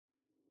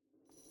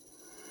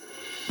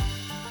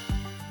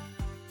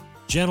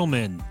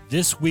Gentlemen,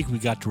 this week we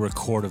got to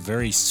record a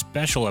very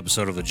special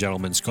episode of the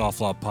Gentleman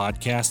Scofflaw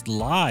podcast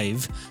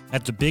live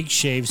at the Big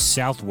Shave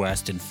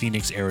Southwest in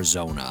Phoenix,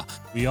 Arizona.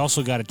 We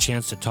also got a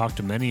chance to talk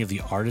to many of the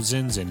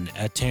artisans and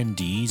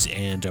attendees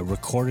and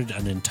recorded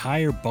an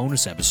entire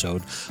bonus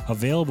episode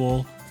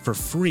available for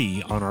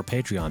free on our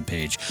Patreon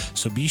page.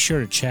 So be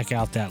sure to check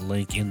out that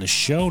link in the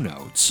show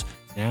notes.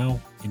 Now,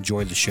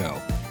 enjoy the show.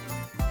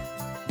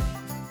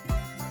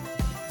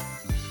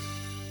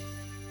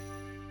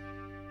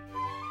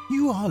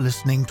 You are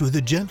listening to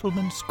the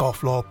Gentleman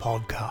Scofflaw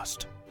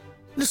podcast.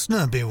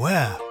 Listener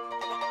beware.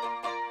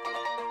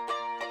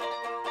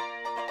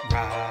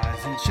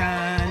 Rise and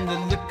shine, the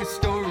liquor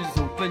store is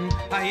open.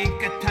 I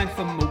ain't got time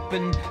for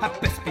moping. I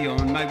best be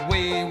on my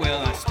way.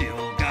 Well, I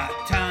still got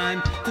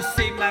time to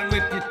save my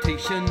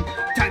reputation.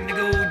 Time to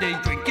go day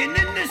drinking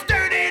in this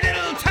dirty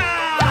little town.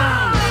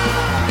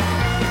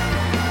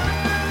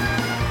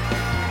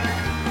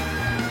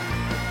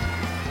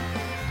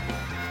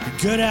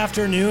 Good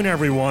afternoon,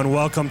 everyone.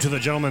 Welcome to the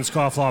Gentleman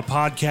Scofflaw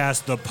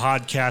podcast, the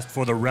podcast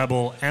for the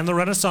rebel and the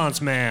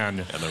Renaissance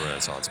man.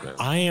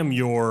 I am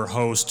your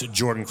host,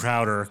 Jordan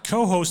Crowder.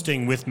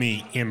 Co-hosting with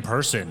me in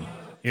person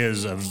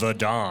is the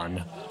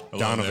Don,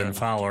 Donovan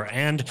Fowler.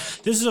 And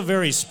this is a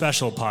very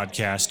special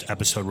podcast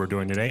episode we're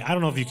doing today. I don't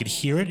know if you could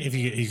hear it, if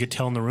you could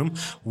tell in the room.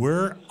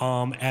 We're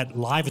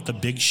live at the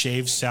Big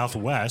Shave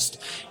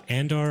Southwest,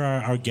 and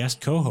our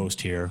guest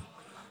co-host here,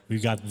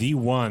 we've got the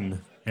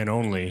one and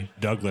only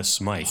Douglas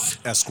Smythe,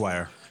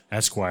 Esquire.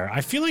 I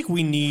feel like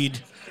we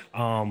need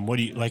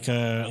like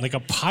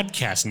a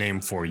podcast name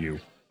for you.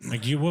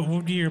 Like what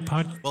would be your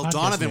podcast? Well,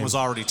 Donovan name? Was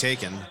already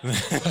taken.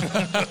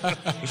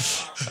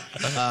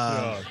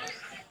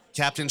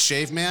 Captain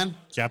Shaveman?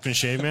 Captain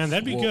Shaveman?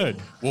 That'd be good.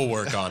 We'll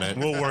work on it.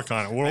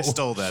 I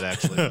stole that,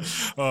 actually.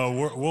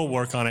 We'll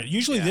work on it.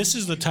 Usually this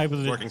is the type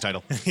of... working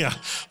title. Yeah.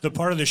 The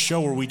part of the show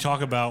where we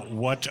talk about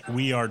what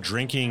we are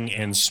drinking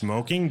and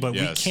smoking, but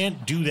we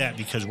can't do that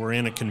because we're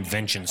in a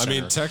convention center. I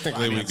mean,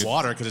 technically we could...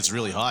 water because it's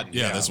really hot.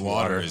 Yeah, this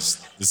water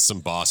is some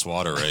boss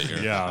water right here.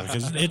 Yeah,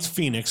 because it's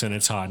Phoenix and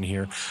it's hot in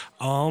here.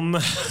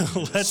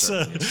 Let's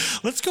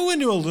go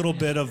into a little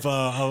bit of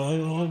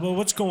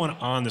what's going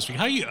on this week.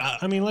 How you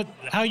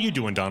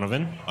doing,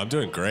 Donovan? I'm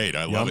doing great.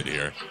 I love it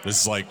here.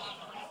 This is like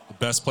the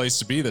best place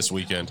to be this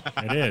weekend.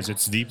 It is.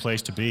 It's the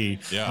place to be.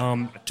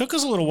 Yeah. It took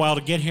us a little while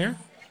to get here.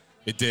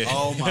 It did.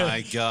 Oh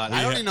my God!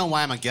 I don't even know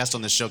why I'm a guest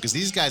on this show because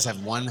these guys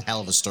have one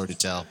hell of a story to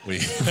tell.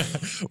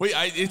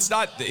 It's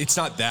not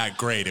that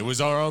great. It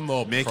was our own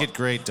little. Make it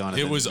great,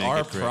 Donovan. It was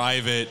our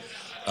private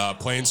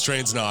planes,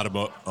 trains, and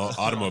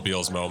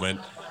automobiles moment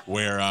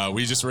where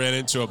we just ran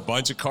into a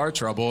bunch of car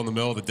trouble in the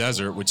middle of the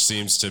desert, which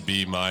seems to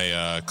be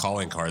my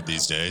calling card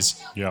these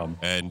days. Yeah.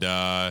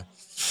 And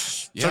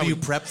so do you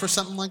prep for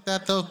something like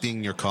that, though,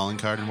 being your calling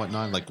card and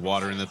whatnot, like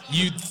water in the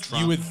You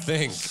would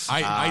think.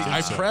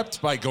 I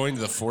prepped by going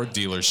to the Ford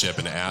dealership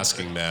and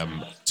asking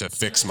them to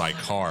fix my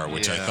car,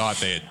 which I thought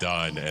they had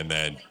done, and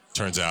then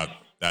turns out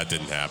that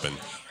didn't happen.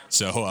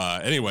 So,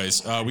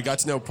 anyways, we got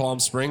to know Palm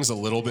Springs a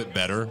little bit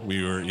better.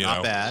 We were, not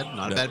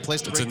a bad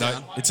place to break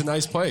down. It's a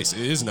nice place. It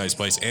is a nice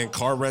place, and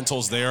car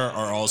rentals there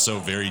are also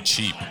very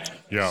cheap.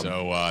 Yeah.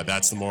 So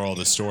that's the moral of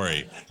the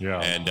story.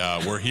 Yeah.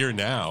 And we're here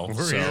now.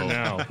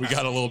 We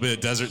got a little bit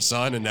of desert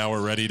sun, and now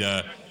we're ready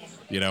to.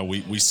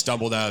 We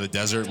stumbled out of the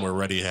desert, and we're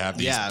ready to have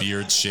these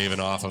beards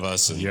shaven off of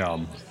us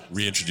and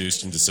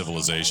reintroduced into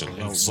civilization.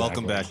 Exactly.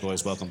 Welcome back,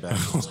 boys. Welcome back.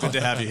 It's good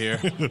to have you here.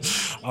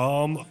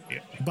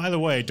 By the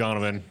way,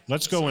 Donovan,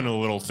 let's go into a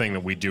little thing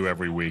that we do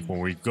every week when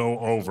we go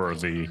over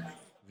the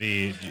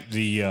things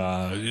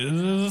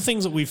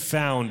that we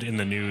found in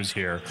the news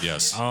here.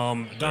 Yes.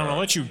 Don, I'll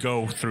let you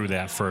go through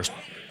that first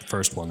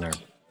one there.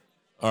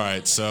 All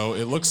right. So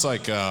it looks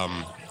like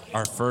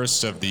our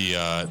first of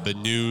the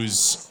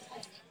news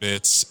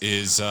bits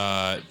is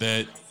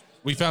that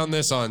we found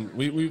this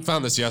we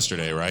found this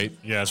yesterday, right?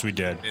 Yes, we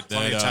did.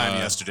 Plenty of time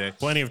yesterday.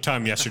 Plenty of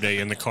time yesterday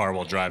in the car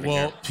while driving.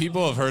 Well,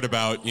 people have heard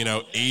about,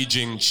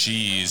 aging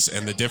cheese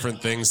and the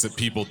different things that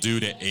people do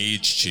to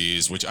age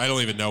cheese, which I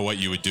don't even know what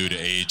you would do to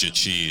age a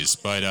cheese.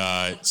 But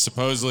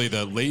supposedly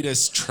the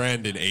latest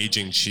trend in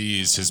aging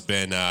cheese has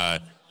been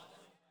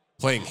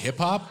playing hip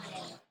hop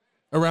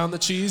around the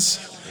cheese.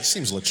 It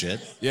seems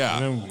legit.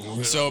 Yeah.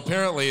 So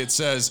apparently it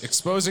says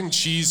exposing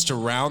cheese to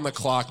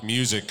round-the-clock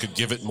music could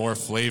give it more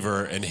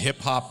flavor, and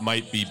hip-hop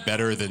might be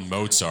better than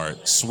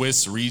Mozart,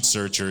 Swiss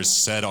researchers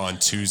said on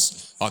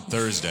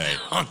Thursday.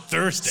 On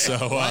Thursday? So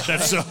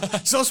that's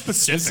so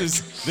specific.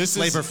 This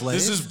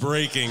is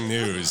breaking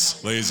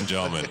news, ladies and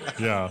gentlemen.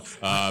 Yeah.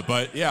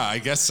 But yeah, I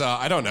guess,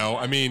 I don't know.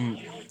 I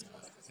mean,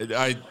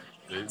 the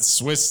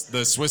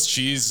Swiss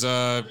cheese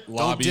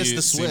lobby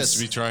seems to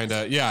be trying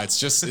to. Yeah,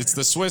 it's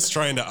the Swiss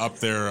trying to up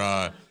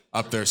their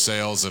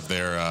sales of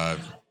their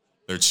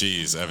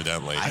cheese.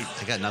 Evidently, I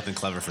got nothing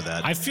clever for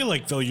that. I feel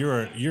like though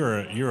you're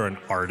an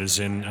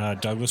artisan,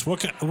 Douglas. What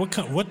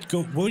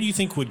do you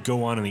think would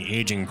go on in the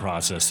aging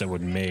process that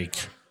would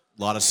make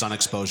A lot of sun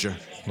exposure.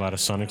 A lot of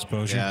sun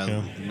exposure.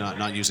 Yeah.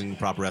 Not using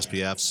proper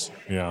SPFs.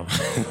 Yeah.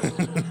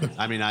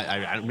 I mean,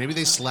 I maybe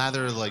they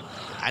slather like.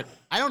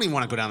 I don't even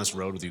want to go down this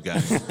road with you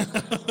guys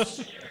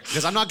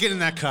because I'm not getting in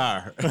that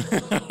car.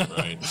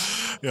 Right.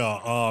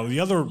 Yeah. The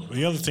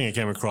other thing I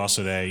came across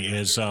today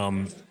is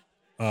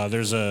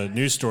there's a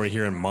news story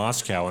here in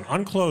Moscow. An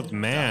unclothed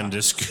man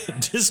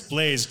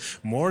displays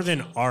more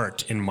than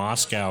art in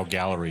Moscow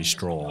gallery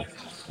stroll.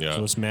 Yeah.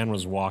 So this man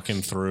was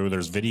walking through.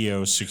 There's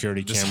video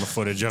security camera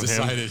footage of him.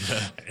 Decided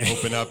to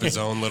open up his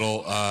own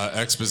little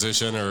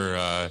exposition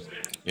or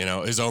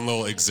his own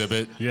little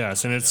exhibit.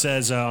 Yes, and it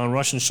says on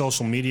Russian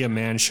social media,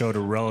 media showed a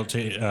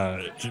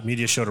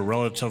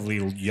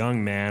relatively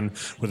young man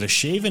with a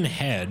shaven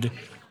head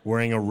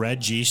wearing a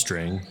red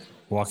G-string,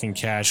 walking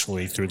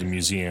casually through the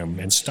museum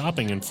and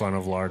stopping in front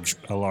of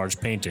a large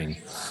painting.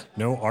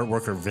 No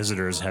artwork or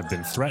visitors have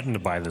been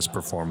threatened by this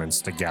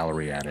performance, the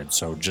gallery added.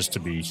 So just to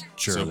be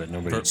sure that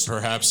nobody.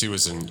 Perhaps he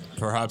was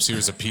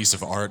a piece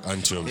of art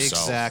unto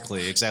himself.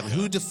 Exactly.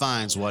 Who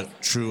defines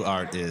what true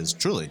art is?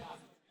 Truly.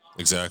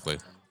 Exactly.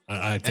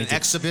 I think an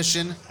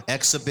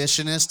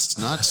exhibitionist,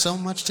 not so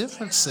much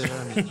difference there.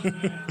 I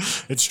mean.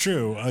 It's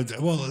true.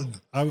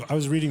 I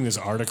was reading this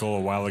article a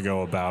while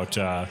ago about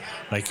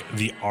like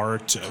the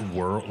art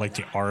world, like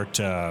the art,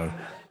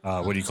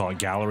 what do you call it,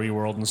 gallery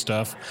world and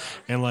stuff.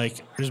 And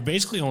like, there's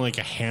basically only like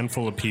a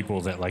handful of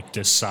people that like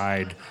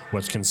decide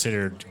what's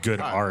considered good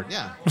art.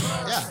 Yeah.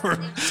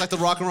 It's like the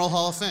Rock and Roll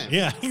Hall of Fame.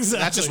 Yeah, exactly.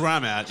 That's just where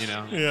I'm at,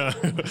 Yeah.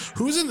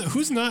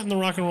 Who's not in the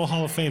Rock and Roll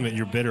Hall of Fame that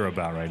you're bitter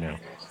about right now?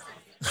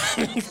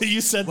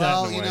 You said that.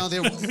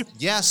 Well,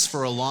 Yes,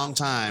 for a long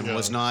time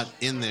was not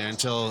in there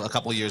until a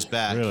couple of years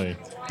back. Really?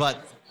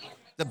 But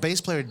the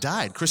bass player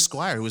died, Chris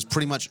Squire, who was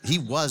pretty much He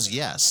was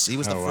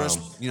the first,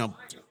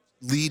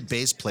 lead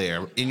bass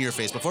player in your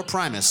face. Before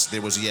Primus,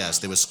 there was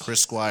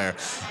Chris Squire,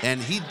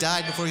 and he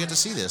died before you got to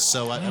see this.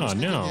 So I was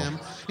thinking him.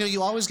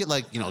 You always get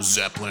like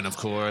Zeppelin, of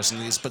course,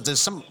 but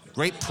there's some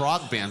great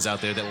prog bands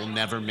out there that will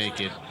never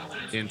make it.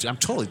 I'm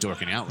totally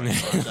dorking out right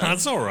now.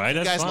 That's all right.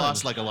 You guys fine.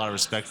 Lost like a lot of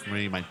respect for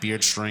me. My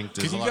beard shrinked.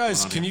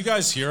 Can you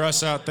guys hear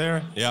us out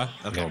there? Yeah.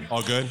 Okay. No.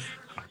 All good.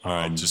 All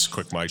right, just a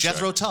quick mic check.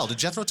 Jethro Tull. Did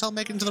Jethro Tull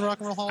make it into the Rock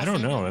and Roll Hall of Fame? I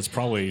don't know. That's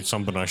probably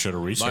something I should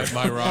have researched.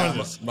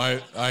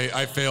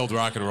 I failed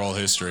rock and roll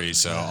history,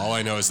 so all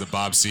I know is that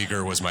Bob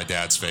Seger was my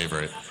dad's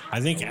favorite.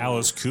 I think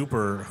Alice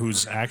Cooper,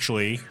 who's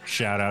actually,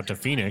 shout out to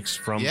Phoenix,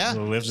 who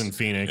lives in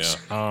Phoenix,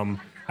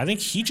 I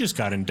think he just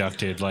got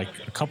inducted like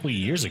a couple of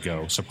years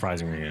ago,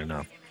 surprisingly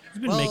enough.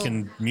 He's been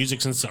making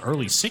music since the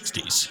early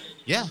 60s.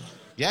 Yeah,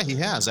 he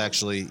has,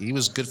 actually. He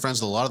was good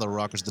friends with a lot of the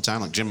rockers at the time,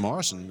 like Jim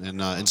Morrison,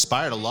 and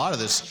inspired a lot of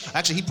this.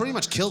 Actually, he pretty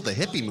much killed the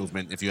hippie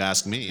movement, if you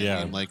ask me. Yeah.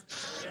 I mean, like,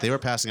 they were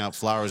passing out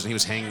flowers, and he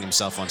was hanging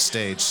himself on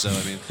stage. So,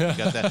 I mean, you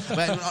got that.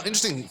 But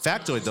interesting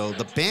factoid, though,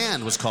 the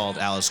band was called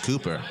Alice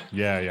Cooper.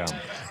 Yeah.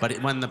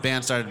 But when the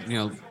band started,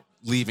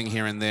 leaving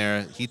here and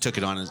there, he took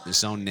it on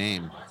his own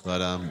name.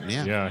 But,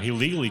 Yeah, he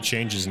legally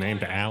changed his name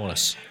to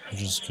Alice.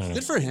 Just kind of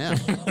good for him.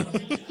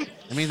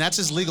 I mean, that's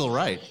his legal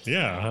right.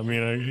 Yeah, I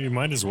mean, you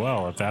might as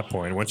well at that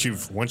point once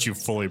you've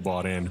fully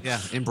bought in. Yeah,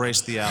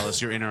 embrace the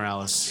Alice, your inner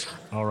Alice.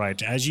 All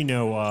right, as you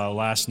know,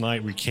 last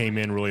night we came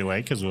in really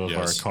late because of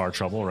our car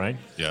trouble, right?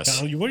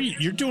 Yes.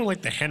 You're doing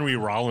like the Henry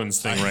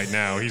Rollins thing right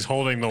now. He's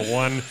holding the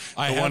one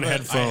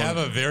headphone. I have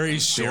a very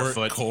short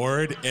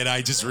cord, and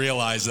I just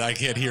realized that I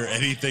can't hear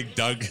anything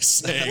Doug is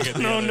saying.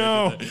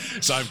 No.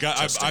 So I've got.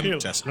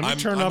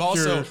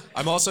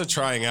 I'm also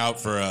trying out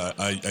for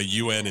a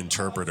UN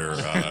interpreter.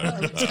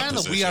 It's kind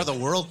of the We Are the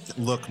World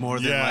look more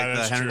than like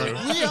the Henry.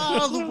 Like, we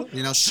are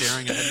the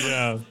sharing it.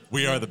 Yeah,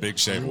 we are the Big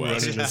Shave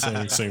West.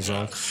 Sing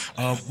song.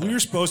 We were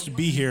supposed to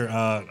be here.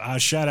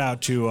 Shout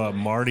out to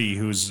Marty,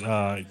 who's here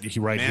now.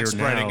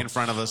 Manspreading in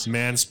front of us.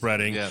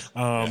 Manspreading. Yeah.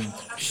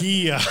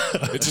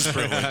 It's his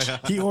privilege.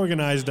 He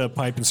organized a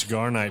pipe and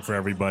cigar night for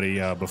everybody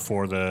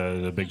before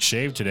the Big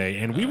Shave today,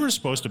 and we were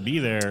supposed to be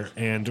there,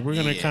 and we're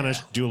going to kind of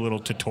do a little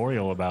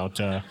tutorial about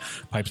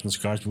pipes and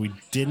cigars, but we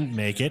didn't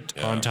make it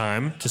on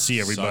time to see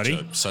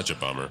everybody. Such a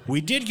bummer.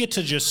 We did get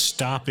to just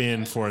stop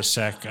in for a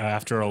sec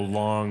after a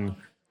long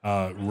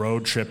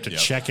road trip to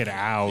check it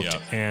out,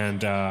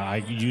 and I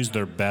used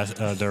their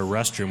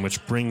restroom,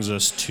 which brings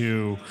us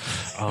to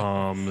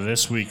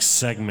this week's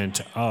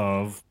segment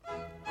of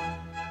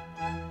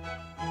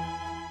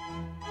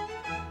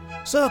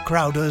Sir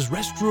Crowder's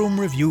restroom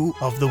review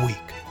of the week.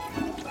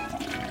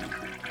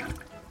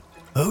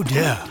 Oh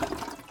dear.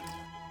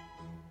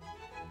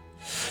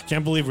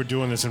 Can't believe we're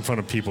doing this in front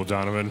of people,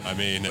 Donovan. I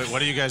mean, wait, what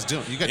are you guys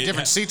doing? You got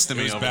different seats than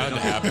me. It was bound to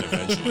happen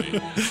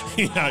eventually.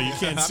 Yeah, you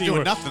can't see.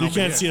 You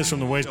can't see us from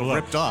the waist below.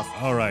 Ripped off.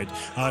 All right.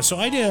 So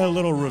I did a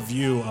little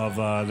review of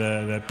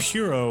the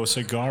Puro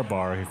Cigar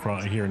Bar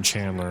here in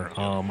Chandler,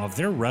 of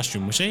their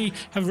restroom, which they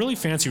have a really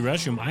fancy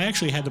restroom. I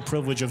actually had the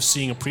privilege of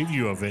seeing a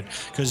preview of it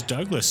because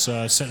Douglas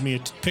sent me a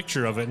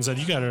picture of it and said,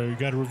 "You got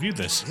to review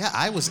this." Yeah,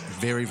 I was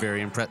very,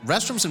 very impressed.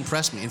 Restrooms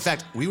impressed me. In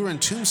fact, we were in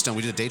Tombstone.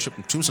 We did a day trip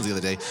in Tombstone the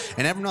other day,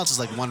 and everyone else is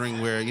like wondering,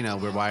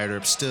 wondering where Wyatt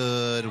Earp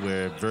stood,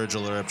 where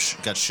Virgil Earp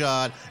got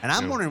shot, and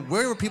I'm wondering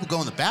where were people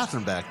going to the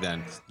bathroom back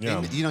then?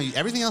 Yeah.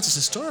 Everything else is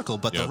historical,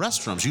 but the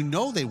restrooms,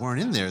 they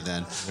weren't in there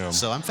then. Yeah.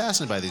 So I'm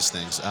fascinated by these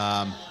things.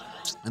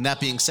 And that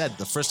being said,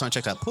 the first time I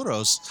checked out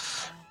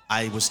Puros,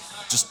 I was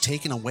just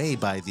taken away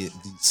by the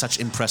such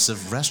impressive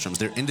restrooms.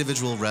 They're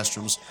individual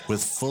restrooms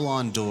with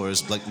full-on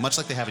doors, much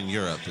like they have in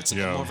Europe. It's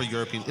more of a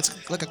European.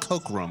 It's like a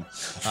Coke room,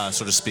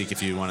 so to speak.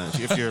 If you want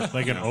to, if you're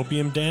like an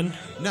opium den.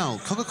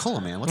 No,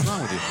 Coca-Cola, man. What's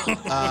wrong with you?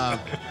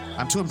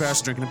 I'm too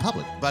embarrassed to drink it in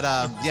public. But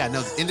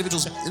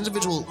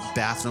individual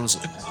bathrooms,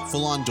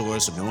 full-on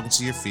doors, so no one can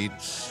see your feet.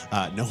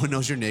 No one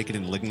knows you're naked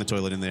and licking the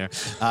toilet in there.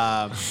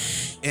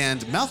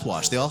 And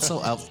mouthwash. They also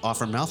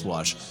offer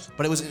mouthwash.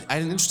 But I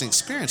had an interesting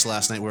experience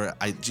last night where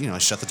I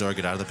shut the door,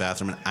 get out of the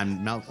bathroom,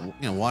 and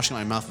I'm washing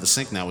my mouth at the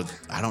sink now with,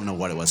 I don't know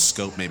what it was,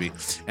 Scope maybe.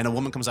 And a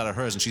woman comes out of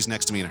hers and she's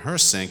next to me in her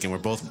sink and we're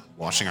both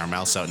washing our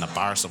mouths out in a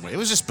bar somewhere. It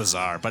was just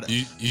bizarre. But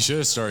you should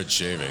have started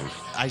shaving.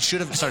 I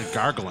should have started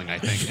gargling, I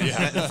think.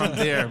 Yeah. From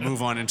there,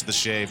 move on into the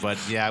shave. But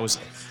yeah, I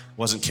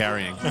wasn't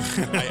carrying.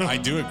 I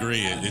do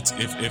agree. It's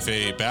if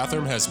a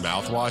bathroom has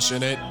mouthwash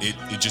in it,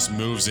 it just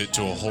moves it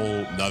to a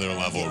whole nother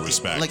level of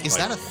respect. Is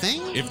that a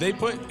thing? If they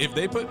put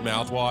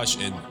mouthwash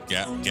in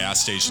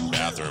gas station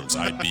bathrooms,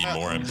 I'd be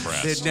more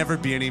impressed. There'd never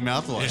be any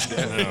mouthwash.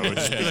 No, it'd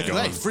just be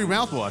hey, free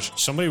mouthwash.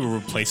 Somebody would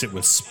replace it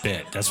with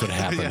spit. That's what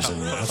happens.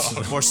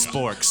 Or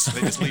sporks.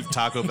 They just leave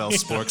Taco Bell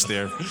sporks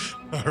there.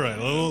 All right,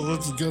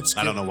 let's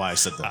I don't know why I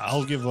said that.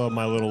 I'll give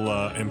my little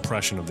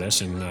impression of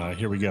this, and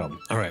here we go.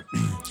 All right.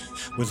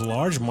 With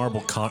large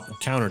marble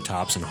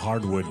countertops and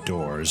hardwood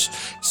doors,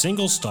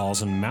 single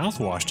stalls, and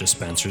mouthwash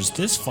dispensers,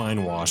 this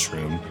fine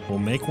washroom will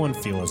make one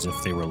feel as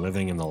if they were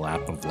living in the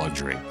lap of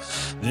luxury.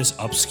 This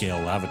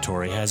upscale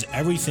lavatory has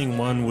everything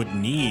one would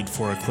need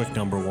for a quick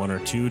number one or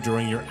two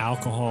during your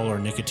alcohol or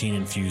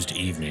nicotine-infused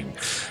evening.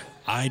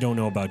 I don't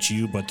know about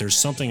you, but there's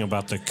something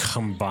about the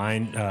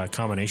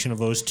combination of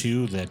those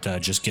two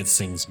that just gets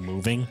things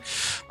moving.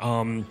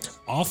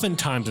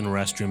 Oftentimes in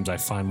restrooms, I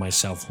find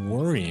myself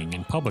worrying.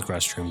 In public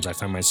restrooms, I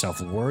find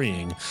myself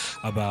worrying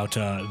about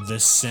the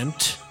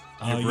scent,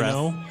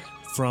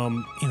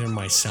 from either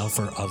myself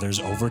or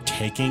others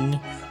overtaking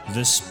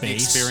the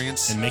space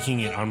experience and making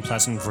it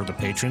unpleasant for the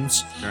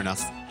patrons. Fair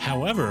enough.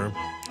 However,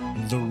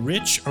 the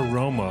rich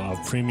aroma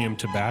of premium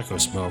tobacco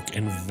smoke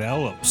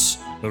envelops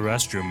the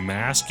restroom,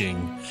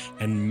 masking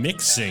and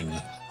mixing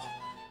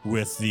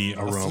with the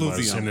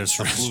aromas in this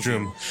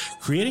restroom,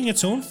 creating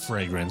its own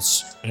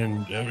fragrance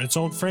and its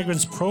own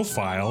fragrance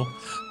profile.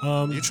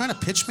 You're trying to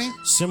pitch me?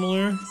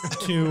 Similar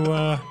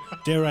to,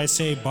 dare I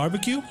say,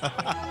 barbecue?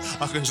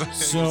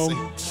 So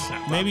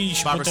maybe you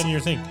should put that in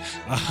your thing.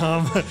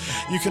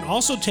 You can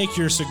also take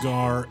your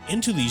cigar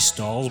into these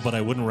stalls, but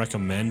I wouldn't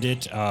recommend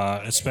it,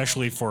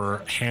 especially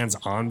for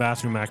hands-on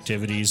bathroom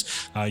activities.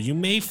 You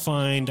may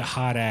find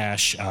hot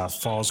ash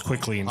falls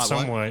quickly in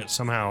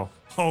somehow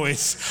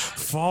always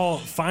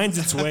finds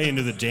its way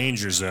into the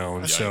danger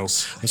zone. So I'm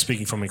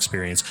speaking from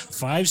experience.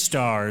 5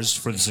 stars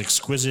for this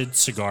exquisite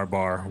cigar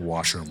bar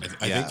washroom.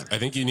 I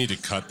think you need to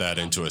cut that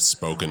into a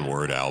spoken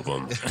word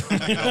album.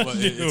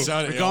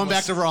 We're going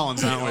back to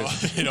Rollins, aren't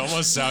we? It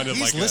almost sounded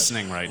He's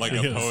listening right like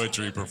now. a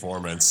poetry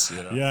performance.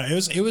 Yeah,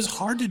 it was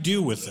hard to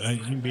do with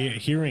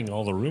hearing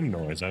all the room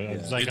noise.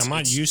 I'm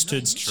not used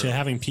to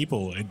having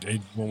people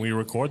when we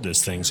record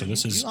this thing, so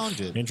this is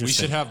interesting. We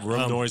should have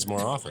room noise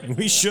more often.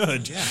 We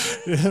should.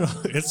 Yeah.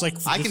 It's like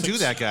I can do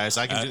that, guys.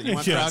 I can do. You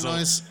want crowd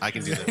noise? I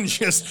can do that.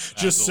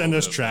 just send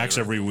us tracks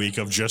every week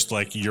of just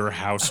like your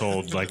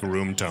household like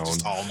room tone,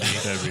 just all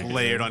me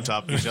layered on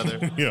top of each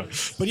other. Yeah,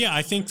 but yeah,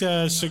 I think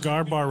the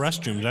cigar bar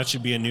restroom, that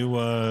should be a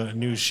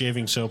new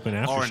shaving soap and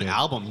aftershave. Or an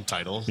album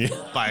title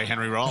by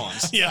Henry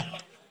Rollins. Yeah.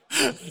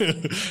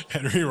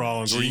 Henry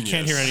Rollins, where you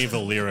can't hear any of the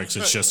lyrics,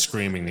 it's just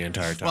screaming the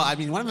entire time. Well, I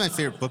mean, one of my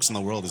favorite books in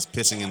the world is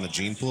Pissing in the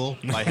Gene Pool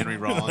by Henry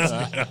Rollins.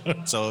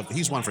 So if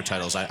he's one for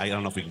titles, I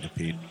don't know if we can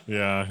compete.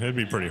 Yeah, it'd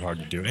be pretty hard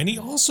to do. And he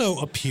also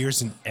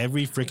appears in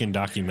every freaking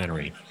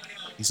documentary.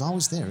 He's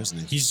always there, isn't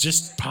he? He's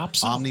just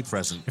pops up.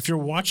 Omnipresent. If you're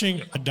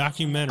watching a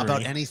documentary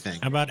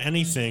about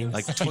anything,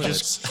 like he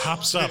just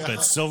pops up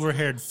that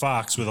silver-haired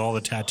fox with all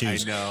the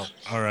tattoos. I know.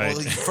 All right.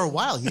 Well, for a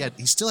while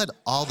he still had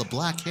all the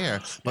black hair,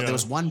 but there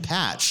was one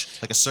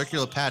patch, like a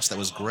circular patch that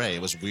was gray.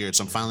 It was weird.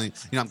 So I'm finally,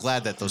 I'm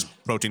glad that those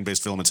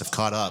protein-based filaments have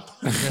caught up.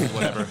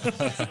 Whatever.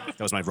 That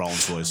was my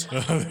Rollins voice.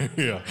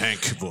 Yeah. Hank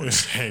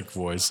voice. Hank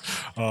voice.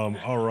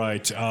 All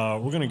right.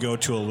 We're gonna go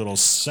to a little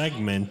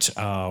segment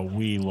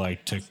we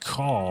like to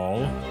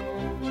call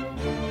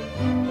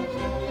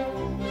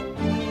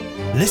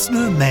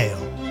Listener Mail.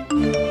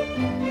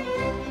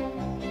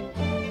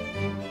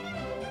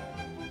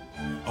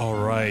 All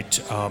right.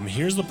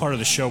 Here's the part of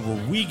the show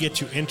where we get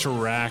to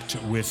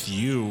interact with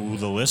you,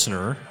 the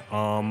listener,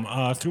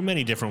 through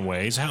many different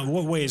ways.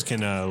 What ways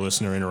can a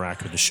listener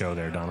interact with the show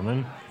there,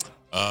 Donovan?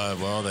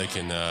 Well, they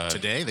can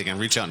Today they can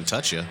reach out and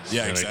touch you.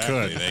 Yeah,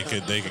 exactly.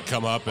 They could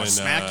come up and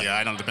smack you.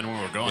 I don't depend on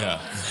where we're going.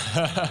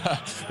 Yeah,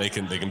 they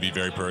can be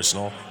very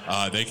personal.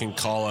 They can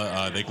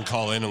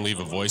call in and leave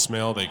a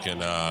voicemail. They can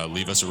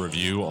leave us a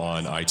review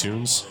on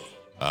iTunes.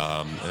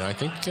 And I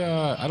think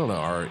I don't know.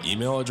 Our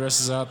email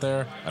address is out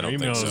there. I don't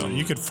think so.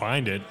 You could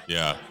find it.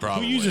 Yeah,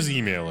 probably. Who uses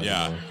email anymore?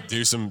 Yeah,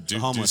 do some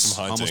hunting,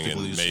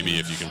 and maybe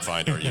if you can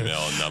find our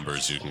email and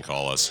numbers, you can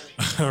call us.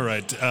 All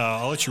right,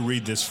 I'll let you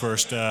read this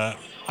first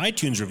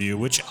iTunes review,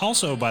 which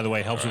also, by the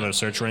way, helps with our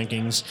search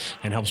rankings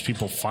and helps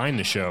people find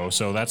the show.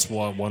 So that's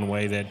one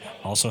way that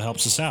also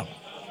helps us out.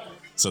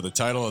 So the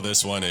title of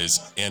this one is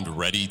 "And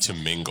Ready to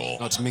Mingle."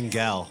 Oh, it's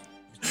Mingal.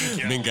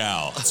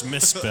 Mingal. It's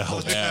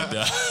misspelled. And,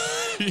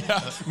 yeah,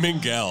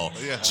 Mingel.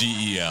 Yeah.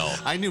 G-E-L.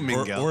 I knew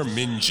Mingel. Or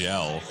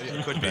Mingel,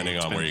 depending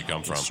on where you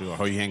come from.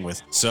 Who you hang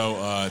with.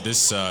 So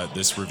this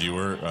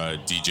reviewer,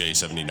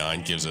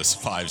 DJ79, gives us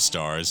 5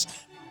 stars.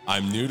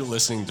 I'm new to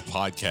listening to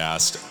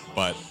podcasts,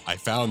 but I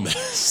found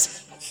this.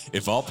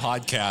 If all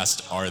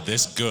podcasts are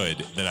this good,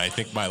 then I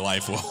think my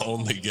life will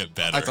only get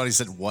better. I thought he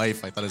said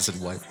wife.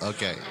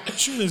 Okay.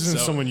 Sure, this isn't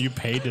someone you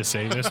paid to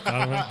say this,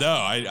 Donovan? No,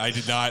 I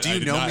did not. Do you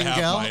know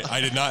Miguel?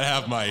 I did not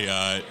have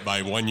my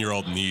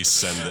 1-year-old niece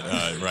send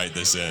write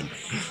this in.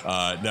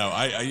 No,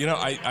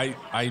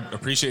 I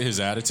appreciate his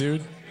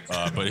attitude,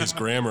 but his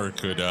grammar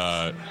could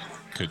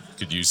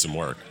use some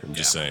work. I'm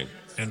just saying.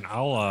 And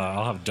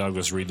I'll have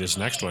Douglas read this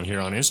next one here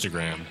on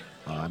Instagram.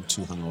 I'm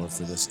too hungover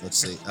for this. Let's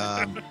see.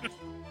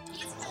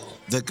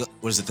 The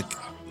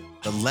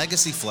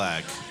Legacy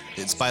Flag.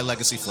 It's by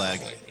Legacy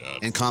Flag,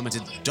 and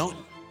commented, "Don't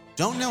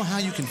know how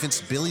you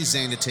convinced Billy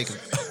Zane to take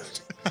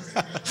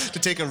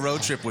a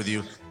road trip with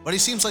you, but he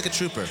seems like a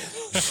trooper."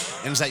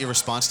 And is that your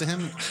response to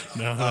him?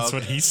 No, that's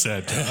what he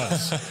said to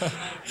us.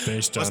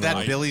 Based Was on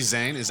that Billy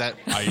Zane? Is that?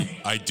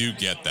 I do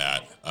get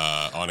that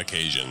on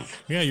occasion.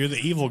 Yeah, you're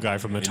the evil guy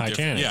from the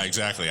Titanic. Yeah,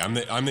 exactly. I'm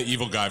the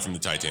evil guy from the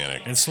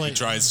Titanic. And he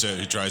tries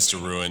to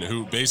ruin,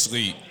 who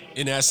basically,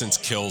 in essence,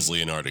 kills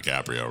Leonardo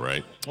DiCaprio,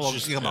 right? Well,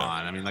 come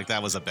on. I mean, like,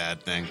 that was a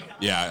bad thing.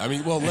 Yeah, I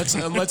mean, well, let's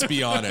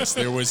be honest.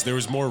 There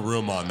was more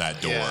room on that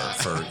door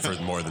for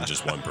more than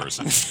just one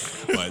person.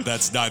 But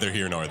that's neither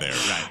here nor there.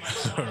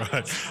 Right. All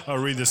right. I'll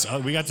read this.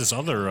 We got this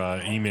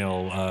other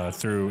email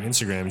through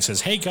Instagram. He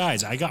says, "Hey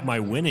guys, I got my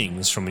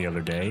winnings from the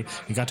other day.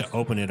 You got to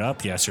open it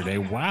up yesterday.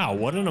 Wow,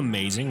 what an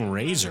amazing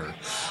razor.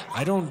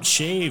 I don't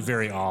shave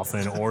very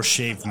often or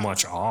shave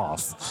much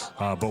off,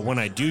 but when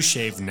I do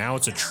shave, now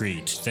it's a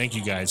treat. Thank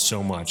you guys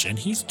so much." And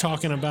he's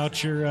talking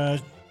about your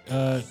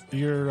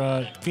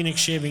Phoenix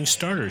Shaving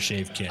Starter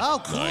Shave Kit.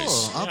 Oh, cool.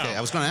 Nice. Okay, Yeah.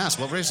 I was going to ask,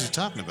 what race is he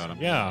talking about?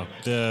 Yeah.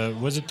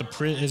 Is it the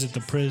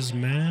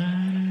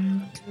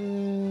Prismatic?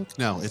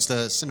 No, it's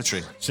the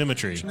Symmetry.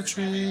 Symmetry.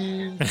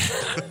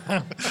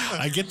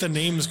 I get the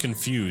names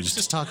confused.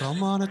 Just talk all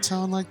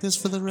monotone like this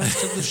for the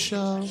rest of the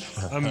show.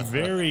 I'm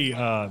very,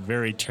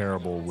 very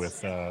terrible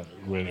with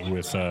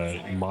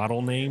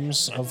model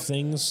names of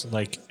things.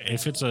 Like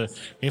if it's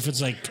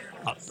like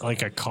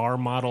a car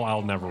model,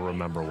 I'll never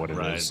remember what it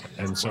is.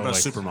 And so, what about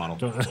like, supermodel?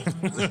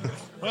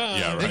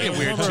 Yeah, right. They get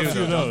weird too,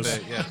 though. Those.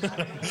 Yeah.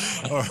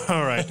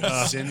 All right.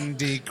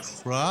 Cindy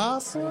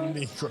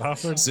Crawford?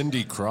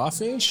 Cindy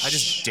Crawfish? I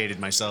just dated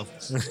myself.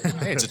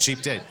 Hey, it's a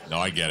cheap date. No,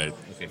 I get it.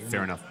 Okay,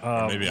 fair enough.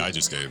 Or maybe I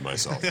just dated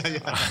myself.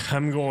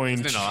 I'm going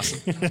Isn't it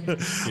awesome?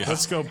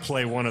 Let's go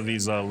play one of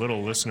these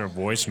little listener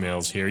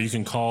voicemails here. You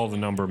can call the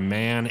number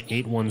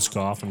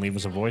man81scoff and leave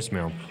us a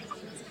voicemail.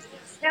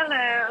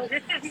 Hello,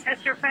 this is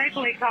Mr.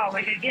 Fagley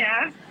calling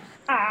again.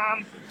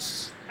 I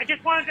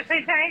just wanted to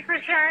say thanks for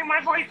sharing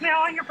my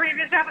voicemail on your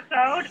previous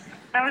episode.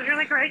 That was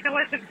really great to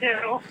listen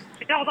to.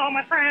 I told all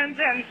my friends,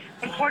 and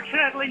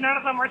unfortunately none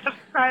of them were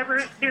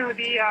subscribers to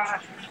the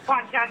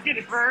podcast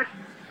universe.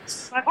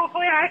 But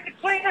hopefully I can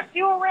swing a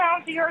few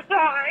around to your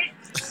side,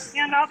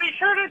 and I'll be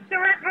sure to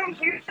direct them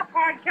to your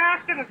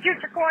podcast in the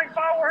future going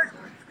forward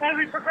as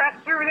we progress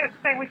through this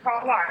thing we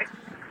call life.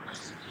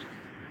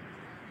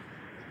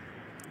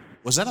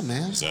 Was that a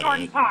man?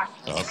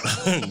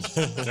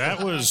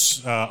 That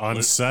was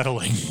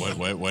unsettling.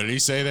 What did he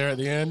say there at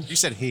the end? You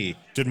said he.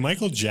 Did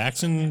Michael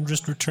Jackson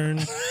just return?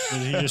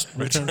 Did he just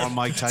return? Or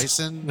Mike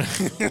Tyson?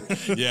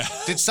 Yeah.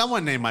 Did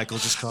someone named Michael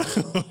just call?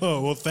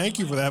 Oh, well, thank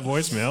you for that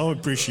voicemail.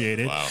 Appreciate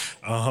it.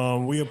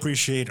 Wow. We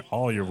appreciate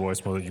all your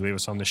voicemail that you leave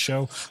us on the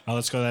show.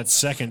 Let's go to that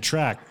second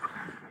track.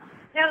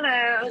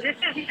 Hello, this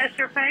is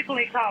Mr.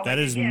 Fagley calling. That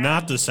is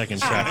not the second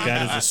track.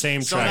 That is the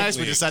same So track. nice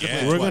we decided to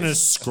play We're twice. going to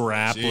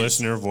scrap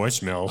listener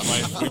voicemail.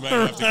 We might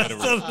have to get of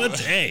the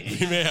day.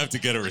 We may have to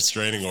get a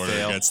restraining order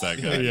Fail. against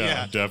that guy.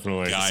 Yeah,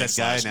 definitely. Guy That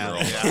guy now. /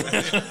 girl.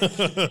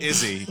 Yeah. Is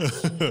he?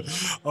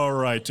 All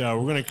right, we're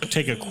going to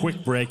take a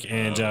quick break,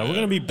 and we're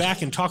going to be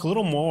back and talk a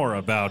little more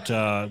about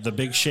the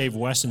Big Shave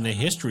West and the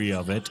history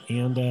of it,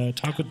 and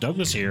talk with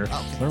Douglas here,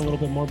 learn a little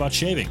bit more about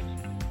shaving.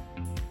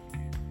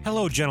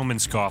 Hello, gentlemen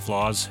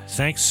scofflaws.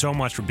 Thanks so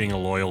much for being a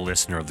loyal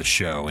listener of the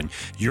show, and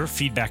your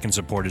feedback and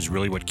support is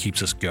really what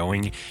keeps us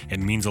going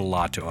and means a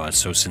lot to us,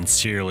 so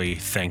sincerely,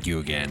 thank you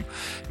again.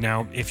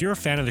 Now, if you're a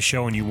fan of the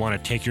show and you want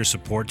to take your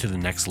support to the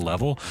next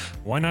level,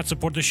 why not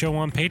support the show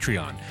on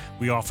Patreon?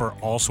 We offer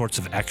all sorts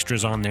of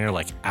extras on there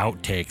like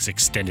outtakes,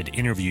 extended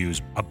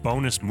interviews, a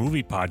bonus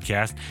movie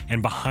podcast,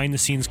 and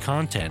behind-the-scenes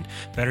content.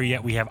 Better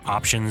yet, we have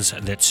options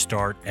that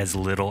start as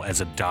little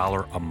as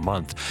 $1 a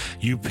month.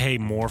 You pay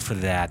more for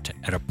that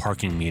at a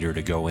parking meter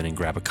to go in and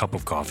grab a cup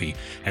of coffee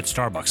at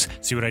Starbucks.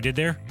 See what I did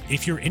there?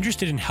 If you're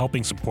interested in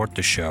helping support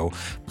the show,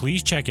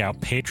 please check out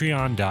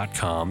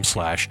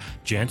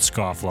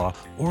patreon.com/gentscofflaw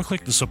or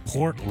click the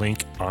support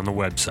link on the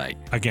website.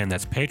 Again,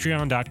 that's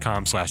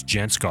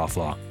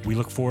patreon.com/gentscofflaw. We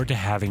look forward to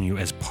having you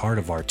as part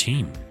of our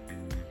team.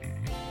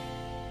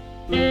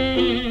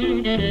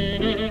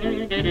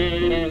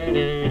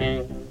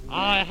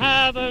 I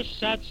have a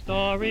sad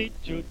story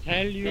to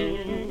tell you.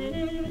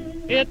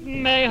 It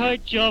may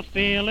hurt your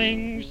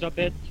feelings a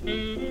bit.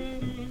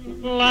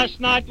 Last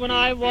night when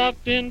I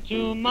walked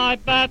into my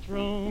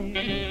bathroom,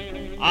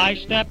 I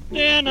stepped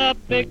in a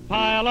big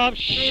pile of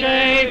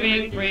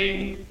shaving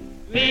cream.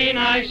 Be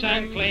nice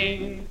and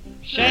clean.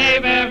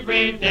 Shave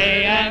every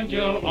day and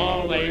you'll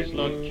always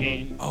look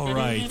keen. All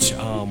right,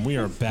 we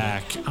are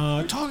back.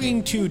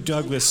 Talking to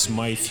Douglas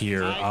Smythe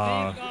here,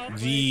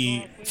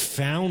 the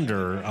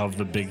founder of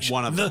the Big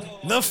One of the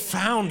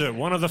founder,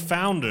 one of the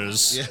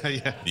founders.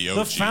 Yeah.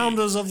 The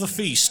founders of the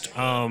feast,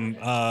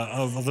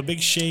 of the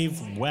Big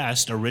Shave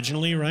West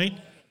originally, right?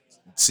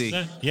 See.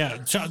 Yeah,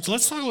 so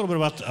let's talk a little bit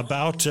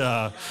about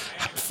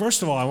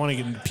first of all, I want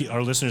to get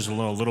our listeners to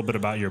know a little bit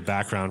about your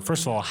background.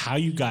 First of all, how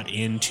you got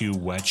into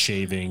wet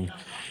shaving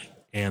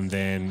and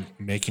then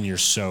making your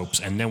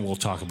soaps, and then we'll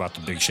talk about the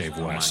Big Shave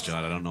West. Oh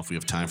my God, I don't know if we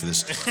have time for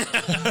this.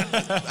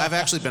 I've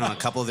actually been on a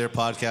couple of their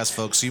podcasts,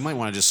 folks, so you might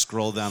want to just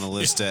scroll down the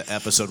list to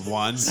episode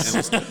 1.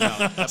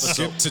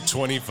 Skip to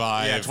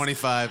 25. Yeah,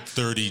 25.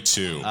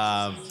 32.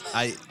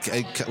 I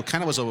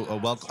kind of was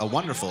a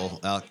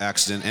wonderful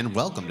accident and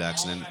welcomed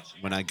accident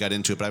when I got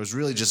into it, but I was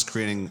really just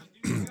creating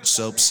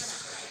soaps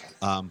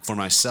for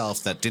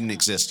myself that didn't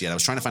exist yet. I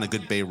was trying to find a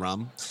good bay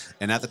rum,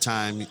 and at the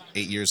time,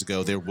 8 years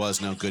ago, there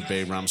was no good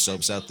bay rum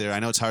soaps out there. I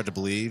know it's hard to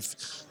believe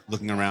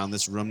looking around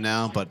this room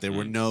now, but there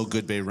were no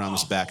good bay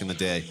rums back in the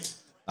day.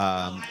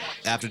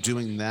 After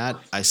doing that,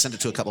 I sent it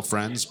to a couple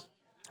friends,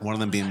 one of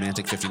them being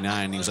Mantic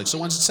 59, and he was like, "So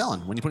when's it selling?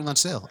 When are you putting it on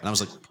sale?" And I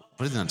was like,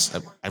 "Put it on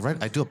sale. I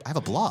have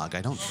a blog.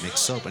 I don't make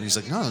soap." And he's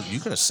like, "No, you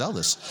gotta sell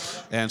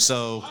this." And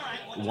so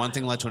one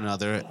thing led to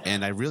another,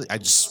 and I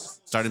just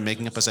started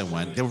making up as I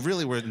went. There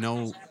really were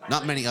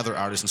not many other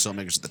artists and soap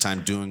makers at the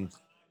time doing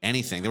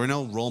anything. There were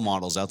no role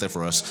models out there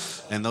for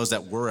us, and those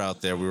that were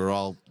out there, we were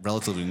all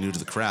relatively new to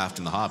the craft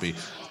and the hobby.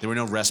 There were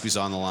no recipes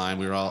on the line.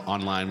 We were all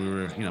online. We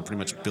were, pretty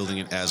much building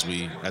it as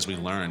we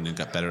learned and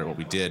got better at what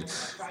we did.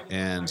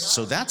 And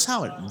so that's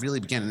how it really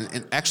began.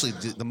 And actually,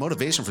 the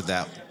motivation for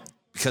that,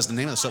 because the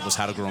name of the soap was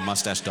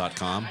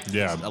howtogrowumustache.com.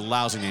 Yeah. A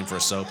lousy name for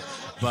a soap.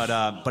 But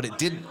it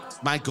did,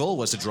 my goal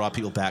was to draw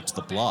people back to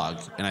the blog,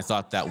 and I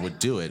thought that would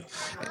do it.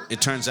 It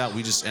turns out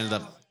we just ended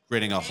up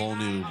creating a whole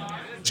new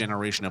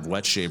generation of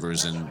wet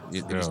shavers, and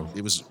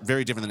it was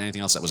very different than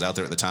anything else that was out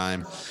there at the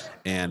time.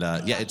 And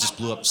it just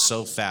blew up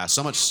so fast,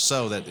 so much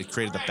so that it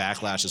created the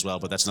backlash as well,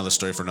 but that's another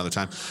story for another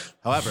time.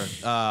 However,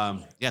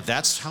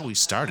 that's how we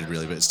started,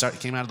 really. But it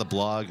came out of the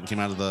blog and came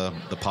out of the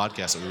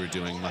podcast that we were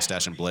doing,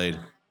 Mustache and Blade.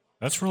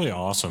 That's really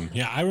awesome.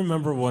 Yeah, I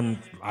remember when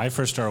I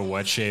first started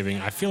wet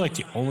shaving, I feel like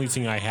the only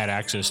thing I had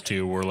access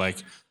to were like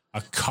a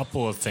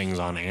couple of things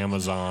on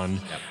Amazon,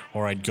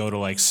 or I'd go to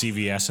like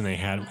CVS and they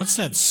had, what's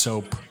that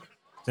soap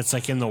that's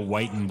like in the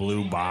white and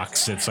blue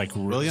box? It's like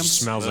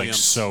smells like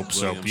soap.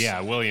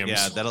 Yeah, Williams.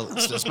 Yeah, it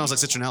smells like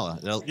citronella.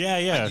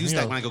 I use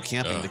that when I go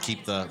camping to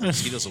keep the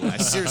mosquitoes away. I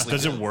seriously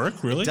Does it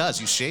work, really? It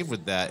does. You shave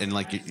with that, and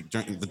like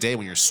during the day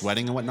when you're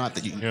sweating and whatnot,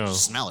 that you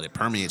smell it. It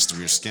permeates through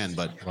your skin.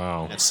 But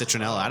it's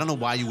citronella. I don't know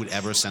why you would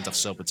ever scent a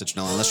soap with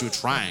citronella unless you were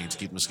trying to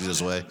keep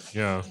mosquitoes away.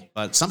 Yeah.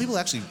 But some people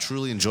actually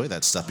truly enjoy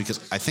that stuff because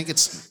I think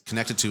it's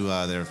connected to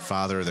their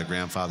father or their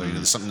grandfather.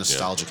 There's something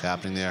nostalgic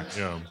happening there.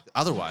 Yeah.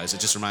 Otherwise, it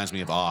just reminds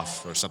me of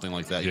Off or something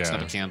like that. You just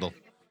have a candle.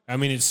 I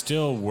mean, it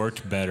still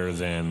worked better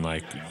than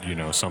like,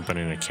 something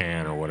in a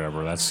can or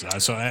whatever. That's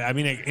so. I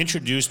mean, it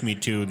introduced me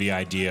to the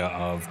idea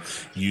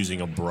of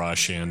using a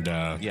brush and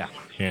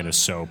a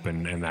soap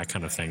and that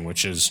kind of thing,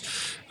 which is,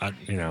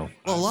 Well,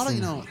 a lot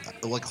of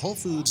like Whole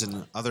Foods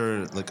and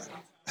other like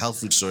health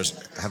food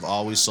stores have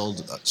always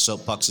sold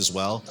soap pucks as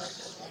well,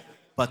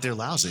 but they're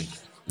lousy.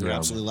 They're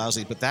absolutely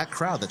lousy. But that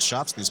crowd that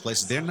shops in these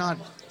places, they're not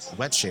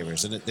wet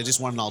shavers. And they just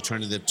want an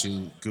alternative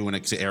to goo in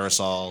to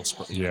aerosols,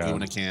 goo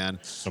in a can.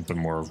 Something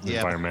more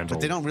environmental.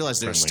 But they don't realize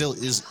there still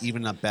is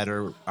even a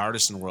better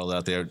artist in the world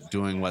out there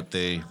doing what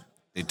they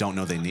they don't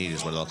know they need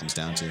is what it all comes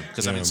down to.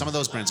 Because I mean, some of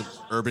those brands,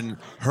 Urban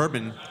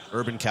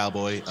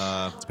Cowboy,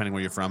 depending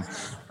where you're from,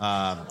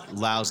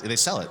 they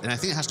sell it, and I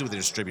think it has to do with the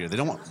distributor. They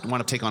don't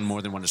want to take on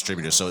more than one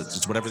distributor, so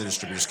it's whatever the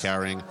distributor's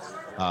carrying,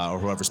 or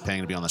whoever's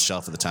paying to be on the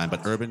shelf at the time.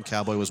 But Urban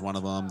Cowboy was one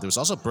of them. There was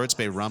also Burt's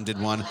Bay Rum did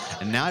one,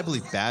 and now I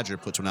believe Badger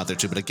puts one out there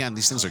too. But again,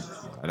 these things are,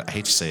 I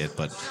hate to say it,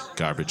 but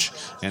garbage,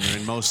 and they're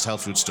in most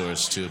health food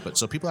stores too. But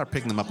so people are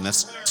picking them up, and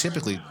that's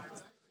typically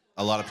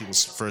a lot of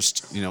people's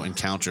first,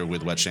 encounter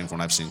with wet shaving from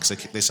what I've seen, because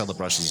they sell the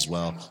brushes as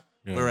well.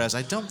 Yeah. Whereas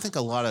I don't think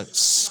a lot of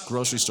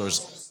grocery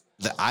stores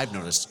that I've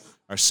noticed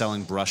are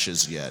selling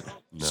brushes yet.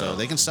 No. So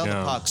they can sell the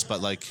pucks,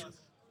 but like,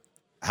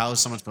 how is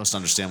someone supposed to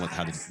understand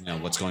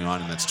what's going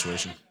on in that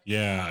situation?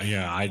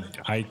 Yeah.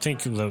 I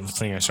think the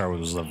thing I started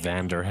with was the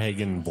Van der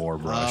Hagen boar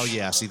brush. Oh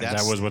yeah, see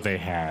that was what they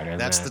had. And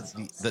that's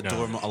the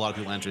door a lot of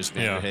people enter is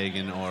Van der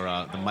Hagen or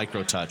the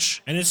Micro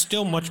Touch. And it's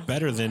still much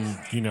better than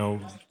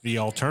the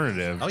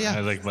alternative. Oh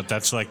yeah, but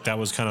that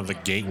was kind of the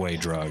gateway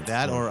drug.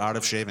 That or Art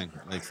of Shaving,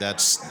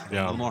 that's a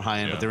little more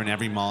high end, but they're in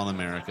every mall in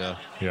America.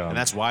 Yeah, and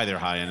that's why they're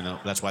high end, and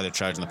that's why they're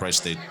charging the price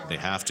they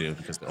have to,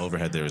 because the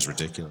overhead there is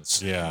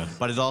ridiculous. Yeah,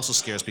 but it also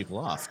scares people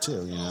off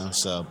too,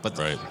 So, but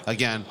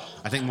again,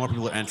 I think more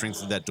people are entering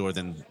through that door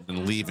than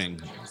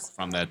leaving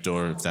from that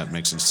door, if that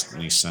makes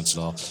any sense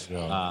at all.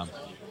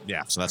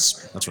 Yeah. So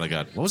that's what I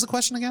got. What was the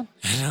question again?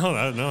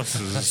 No, this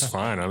is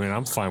fine. I mean,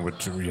 I'm fine with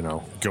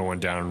going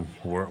down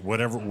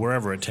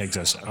wherever it takes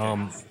us.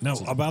 No,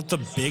 about the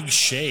big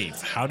shave.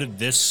 How did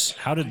this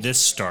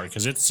start?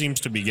 Because it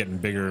seems to be getting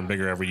bigger and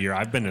bigger every year.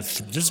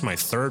 This is my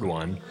third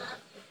one.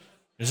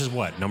 This is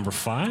what, number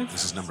 5?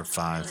 This is number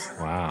 5.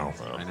 Wow.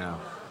 I know.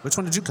 Which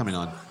one did you come in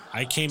on?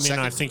 I came in,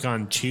 I think,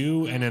 on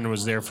 2, and then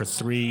was there for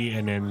 3,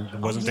 and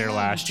then wasn't there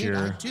last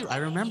year. I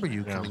remember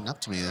you coming up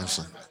to me. I was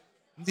like,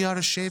 I'm the Art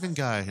of Shaving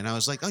guy. And I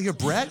was like, oh, you're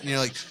Brett? And you're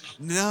like,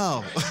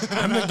 no.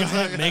 I'm the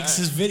guy that makes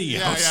his videos.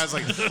 Yeah, I was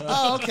like,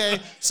 oh, okay.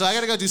 So I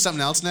got to go do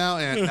something else now.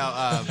 And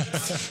now,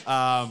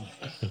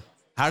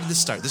 how did this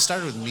start? This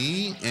started with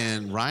me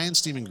and Ryan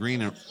Stephen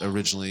Green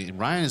originally. And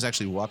Ryan is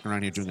actually walking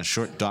around here doing a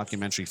short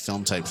documentary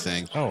film type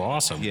thing. Oh,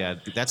 awesome. Yeah,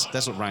 that's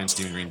what Ryan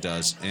Stephen Green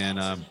does.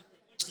 And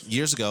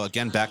years ago,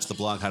 again, back to the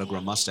blog, How to Grow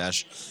a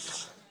Mustache.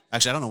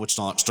 Actually, I don't know which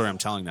story I'm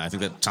telling now. I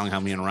think that's telling how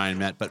me and Ryan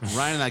met. But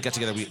Ryan and I got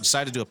together. We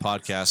decided to do a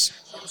podcast.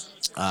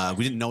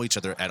 We didn't know each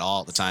other at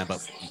all at the time,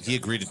 but he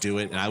agreed to do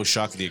it. And I was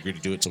shocked that he agreed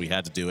to do it, so we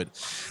had to do it.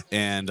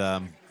 And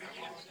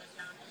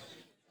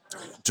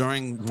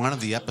during one of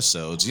the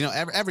episodes,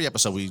 every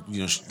episode we,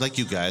 like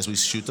you guys, we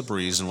shoot the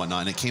breeze and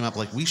whatnot. And it came up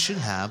like we should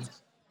have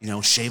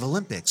Shave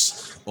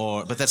Olympics,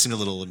 but that seemed a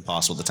little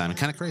impossible at the time and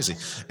kind of crazy.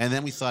 And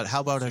then we thought,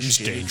 how about a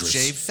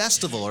shave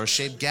festival or a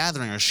shave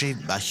gathering or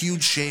a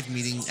huge shave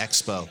meeting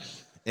expo?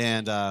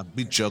 And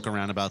we joke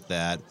around about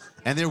that.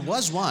 And there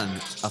was one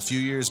a few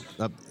years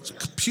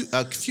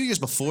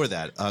before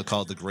that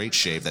called the Great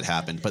Shave that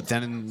happened, but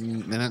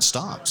then it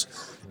stopped.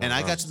 And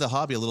I got to the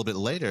hobby a little bit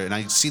later, and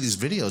I see these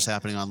videos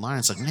happening online.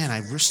 It's like, man, I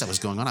wish that was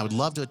going on. I would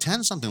love to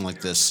attend something like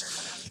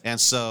this. And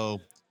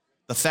so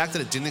the fact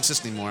that it didn't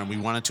exist anymore and we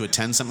wanted to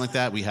attend something like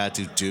that, we had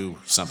to do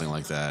something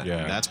like that. Yeah.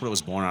 And that's what it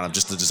was born out of,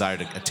 just the desire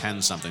to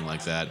attend something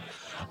like that.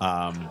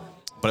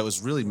 But it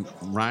was really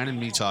Ryan and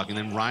me talking.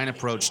 Then Ryan I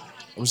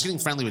was getting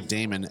friendly with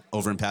Damon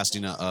over in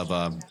Pasadena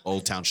of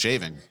Old Town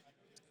Shaving.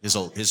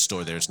 His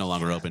store there is no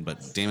longer open,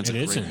 but Damon's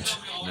isn't.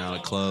 No,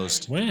 it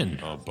closed. When?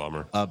 Oh,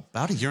 bummer.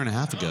 About a year and a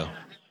half ago.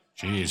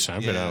 Jeez,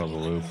 I've been out of the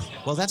loop.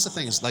 Well, that's the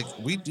thing. Is like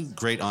we do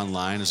great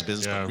online as a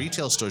business, but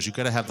retail stores, you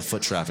got to have the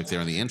foot traffic there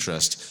and the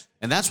interest.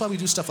 And that's why we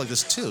do stuff like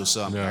this too.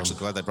 So I'm actually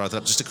glad that brought that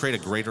up, just to create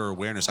a greater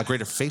awareness, a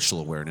greater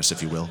facial awareness,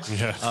 if you will,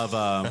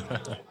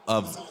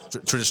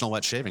 of traditional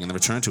wet shaving and the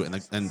return to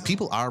it. And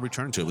people are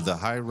returning to it with the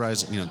high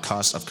rise,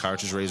 cost of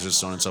cartridge razors,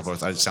 so on and so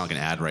forth. I sound like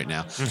an ad right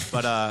now,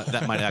 but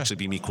that might actually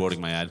be me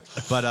quoting my ad.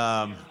 But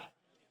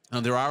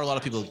there are a lot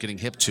of people getting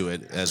hip to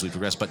it as we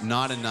progress, but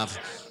not enough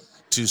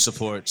to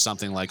support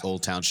something like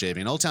Old Town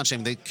Shaving. And Old Town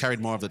Shaving, they carried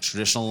more of the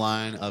traditional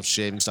line of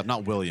shaving stuff,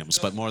 not Williams,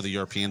 but more of the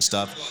European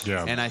stuff.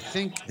 Yeah. And I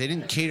think they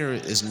didn't cater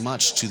as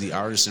much to the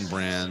artisan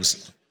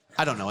brands.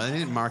 I don't know. They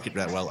didn't market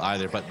that well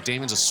either, but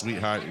Damon's a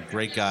sweetheart, a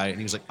great guy, and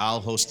he was like, I'll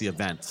host the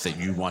event that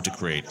you want to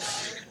create,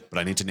 but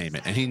I need to name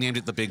it. And he named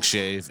it The Big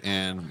Shave,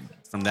 and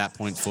from that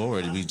point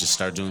forward, we just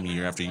started doing it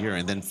year after year.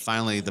 And then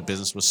finally, the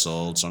business was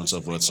sold, so on and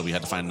so forth, so we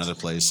had to find another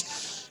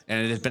place.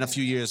 And it had been a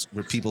few years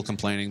with people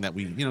complaining that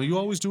you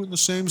always do it in the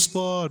same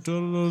spot,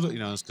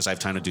 because I have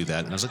time to do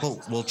that. And I was like,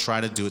 well, we'll try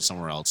to do it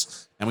somewhere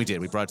else. And we did.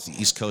 We brought it to the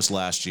East Coast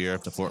last year,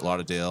 up to Fort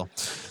Lauderdale.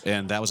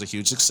 And that was a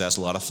huge success,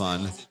 a lot of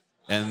fun.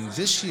 And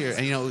this year,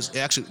 it was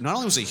actually, not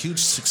only was it a huge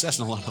success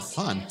and a lot of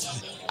fun,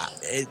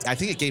 I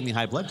think it gave me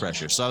high blood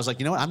pressure. So I was like,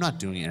 you know what, I'm not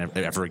doing it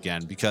ever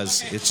again,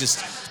 because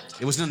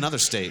it was in another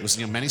state. It was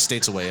many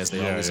states away, as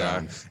they always are.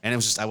 And it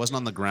was just, I wasn't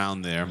on the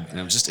ground there. And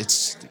it was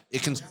just,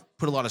 it can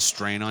put a lot of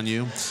strain on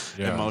you,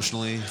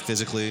 emotionally,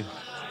 physically.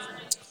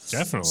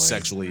 Definitely.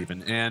 Sexually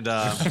even. And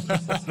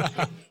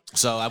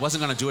so I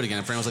wasn't going to do it again.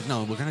 And Fran was like,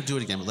 no, we're going to do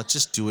it again, but let's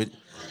just do it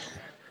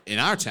in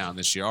our town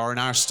this year, or in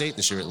our state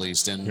this year at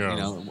least. And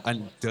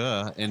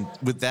and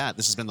with that,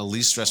 this has been the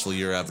least stressful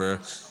year ever.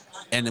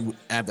 And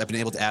I've been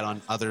able to add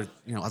on other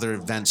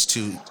events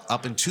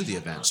up into the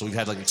event. So we've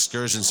had like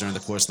excursions during the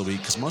course of the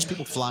week because most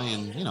people fly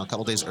in, a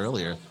couple days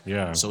earlier.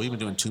 Yeah. So we've been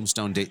doing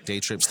Tombstone day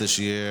trips this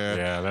year.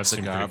 Yeah, that's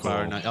cigar pretty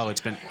bar cool. night. Oh,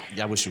 it's been.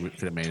 Yeah, I wish you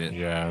could have made it.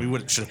 Yeah. We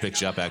should have picked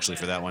you up actually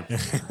for that one.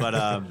 But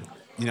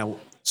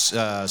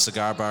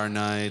cigar bar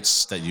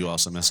nights that you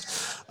also missed.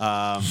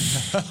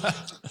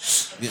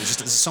 Just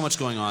there's so much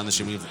going on this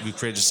year. We've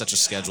created just such a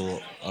schedule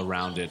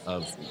around it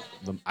of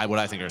what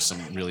I think are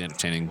some really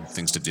entertaining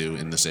things to do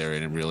in this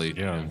area, and really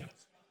kind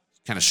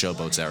of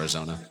showboats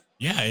Arizona.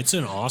 Yeah, it's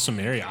an awesome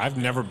area. I've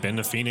never been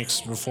to Phoenix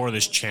before.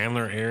 This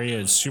Chandler area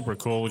is super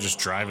cool. Just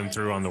driving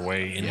through on the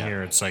way in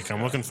here, it's like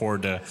I'm looking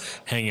forward to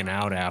hanging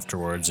out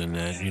afterwards and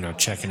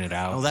checking it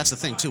out. Well, that's the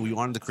thing too. We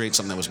wanted to create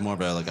something that was more of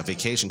a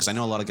vacation because I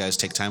know a lot of guys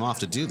take time off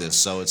to do this.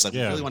 So it's like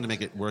we really wanted to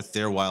make it worth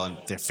their while and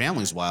their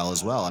families' while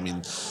as well. I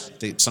mean,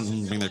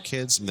 some bring their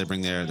kids, and they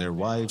bring their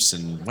wives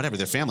and whatever,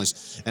 their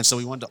families. And so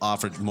we wanted to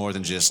offer more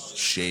than just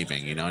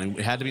shaving, And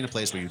it had to be in a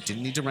place where you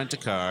didn't need to rent a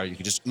car. You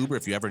could just Uber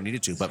if you ever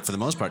needed to. But for the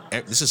most part,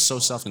 this is so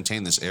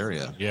self-contained, this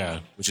area. Yeah.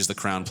 Which is the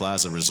Crown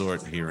Plaza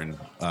Resort here in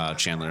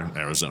Chandler,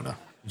 Arizona.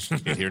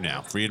 Get here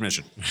now. Free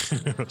admission.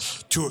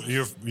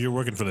 You're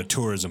working for the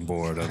tourism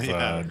board of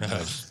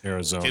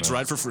Arizona. Kids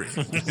ride for free.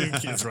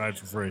 Kids ride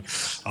for free.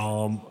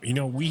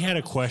 We had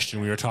a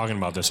question. We were talking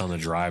about this on the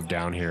drive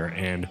down here,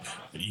 and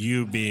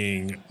you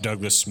being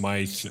Douglas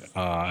Smythe,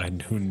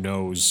 and who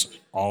knows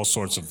all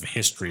sorts of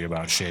history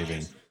about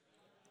shaving.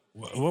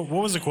 What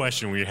was the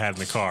question we had in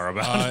the car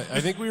about? I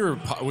think we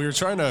were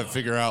trying to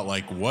figure out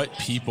like what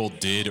people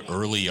did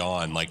early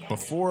on, like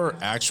before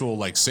actual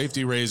like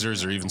safety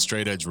razors or even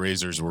straight edge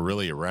razors were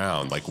really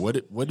around. Like what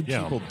did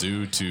people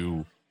do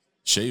to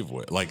shave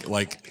with?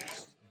 Like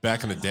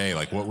back in the day,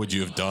 like what would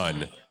you have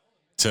done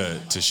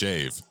to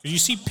shave? You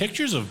see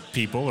pictures of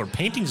people or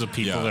paintings of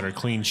people that are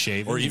clean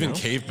shaven, or even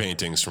cave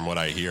paintings. From what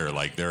I hear,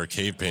 like there are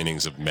cave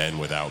paintings of men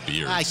without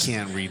beards. I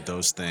can't read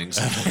those things.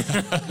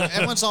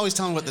 Everyone's always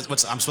telling me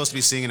what I'm supposed to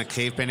be seeing in a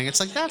cave painting. It's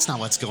like that's not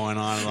what's going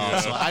on at all.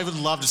 So I would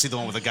love to see the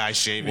one with a guy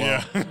shaving.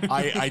 Well,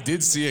 I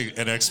did see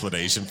an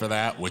explanation for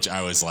that, which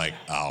I was like,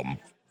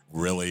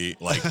 really?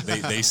 Like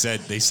they said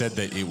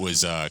that it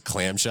was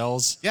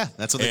clamshells. Yeah,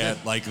 that's what they did.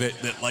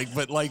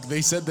 But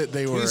they said that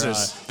they were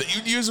that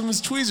you'd use them as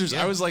tweezers.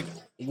 Yeah. I was like,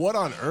 what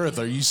on earth?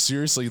 Are you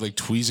seriously like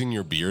tweezing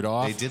your beard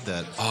off? They did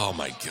that. Oh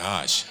my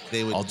gosh.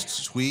 They would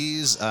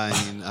tweeze.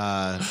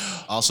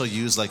 Also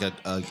use like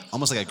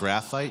almost like a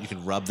graphite. You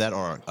can rub that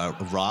or a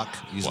rock.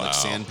 Use like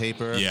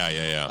sandpaper.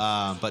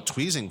 Yeah. But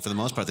tweezing for the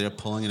most part, they're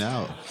pulling it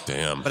out.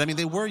 Damn. But I mean,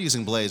 they were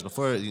using blades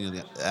before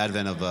the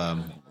advent of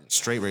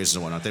straight razors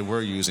and whatnot. They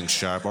were using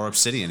sharp or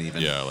obsidian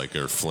even. Yeah, like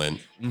or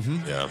flint.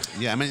 Mm-hmm. Yeah.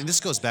 Yeah, I mean,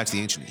 this goes back to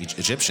the ancient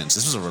Egyptians.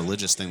 This was a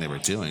religious thing they were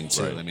doing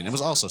too. Right. I mean, it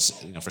was also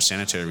for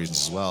sanitary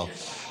reasons as well.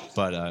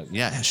 But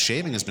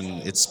shaving has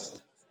been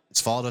it's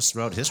followed us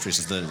throughout history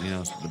since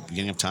the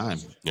beginning of time.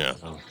 Yeah.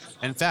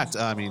 In fact,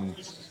 I mean,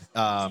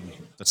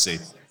 let's see,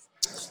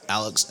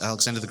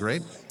 Alexander the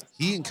Great.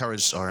 He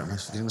encouraged, or am I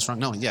getting this wrong?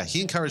 No,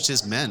 he encouraged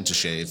his men to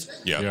shave.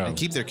 Yeah. And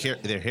keep their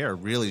hair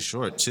really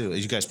short too.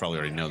 You guys probably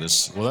already know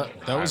this. Well,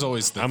 that was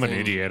always the I'm thing. an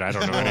idiot. I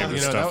don't know any of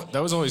this stuff.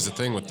 That was always the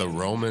thing with the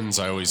Romans.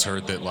 I always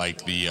heard that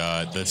like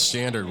the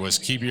standard was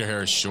keep your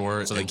hair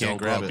short So they and can't don't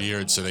grab grow it.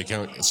 beards so they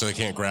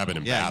can't grab it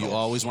in battle. you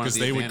always wanted because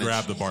the they would advantage.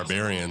 grab the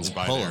barbarians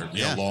by pull their them,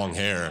 yeah. long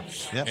hair.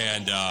 Yep.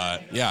 And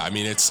I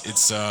mean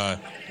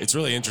it's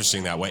really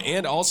interesting that way.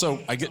 And also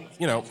I get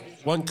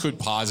one could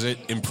posit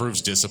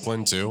improves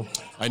discipline too.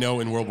 I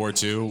know in World War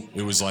II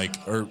it was like,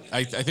 or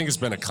I think it's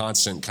been a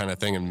constant kind of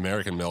thing in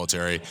American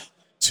military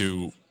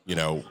to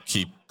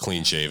keep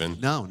clean shaven.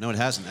 No, it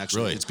hasn't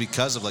actually. Really? It's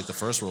because of like the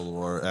First World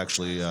War,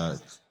 actually,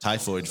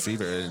 typhoid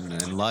fever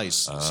and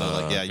lice.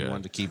 You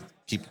wanted to keep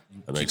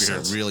your hair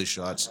sense. really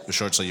short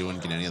so you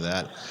wouldn't get any of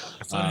that.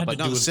 had But to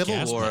no, do the with Civil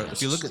gas War. masks.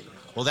 If you look at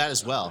that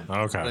as well.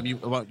 Okay. But I mean,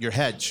 about your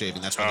head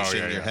shaving. That's why they're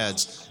shaving your yeah.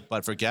 heads.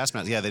 But for gas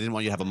masks, they didn't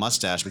want you to have a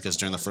mustache because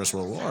during the First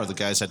World War, the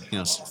guys had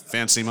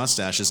fancy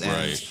mustaches, and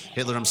Right.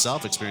 Hitler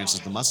himself experiences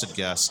the mustard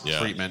gas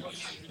treatment.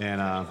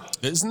 And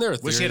Isn't there a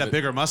theory wish he had a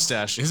bigger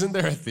mustache. Isn't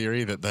there a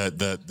theory that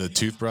the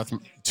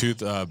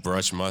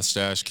toothbrush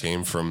mustache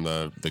came from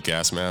the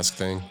gas mask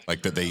thing?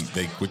 Like that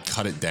they would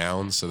cut it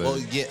down so that. Well,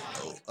 yeah.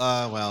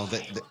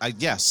 I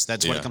guess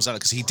that's what it comes out of,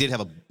 because he did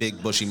have a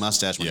big bushy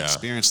mustache when he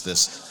experienced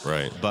this.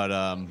 Right. But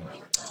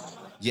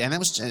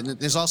and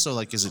there's also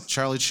like, is it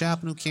Charlie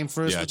Chaplin who came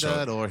first with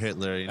that, or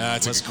Hitler?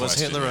 That's a good was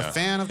question, Hitler a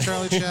fan of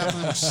Charlie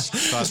Chaplin?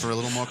 Cause for a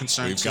little more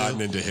concern. We've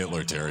gotten into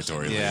Hitler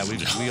territory. Yeah,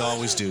 ladies and we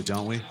always do,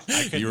 don't we?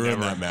 He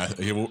ruined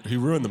he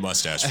ruined the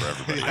mustache for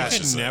everybody. I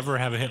could never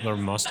have a Hitler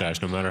mustache,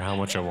 no matter how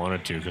much I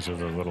wanted to, because of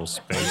the little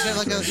space.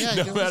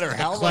 No matter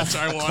how much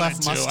I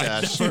wanted to.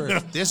 Mustache.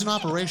 There's an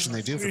operation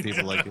they do for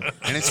people like you,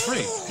 and it's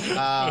free.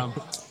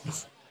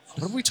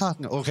 What are we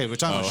talking? Okay, we're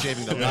talking about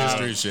shaving. The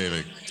history of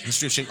shaving.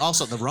 History of shaving.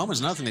 Also, the Romans.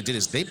 Another thing they did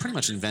is they pretty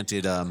much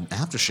invented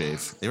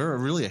aftershave. They were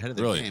really ahead of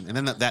their game, and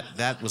then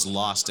that was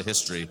lost to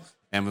history.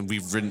 And when we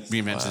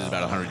reinvented it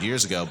about 100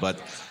 years ago,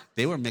 but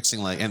they were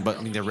mixing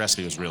their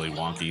recipe was really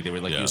wonky. They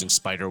were using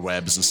spider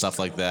webs and stuff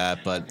like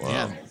that. But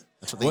yeah,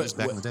 that's what they used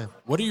back in the day.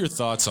 What are your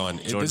thoughts on?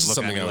 George looked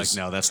at me like,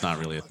 no, that's not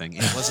really a thing.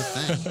 It was a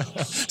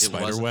thing.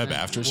 Spider web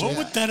aftershave. What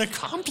would that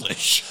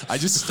accomplish? I'm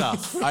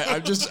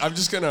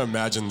just gonna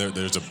imagine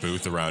there's a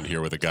booth around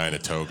here with a guy in a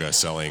toga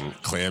selling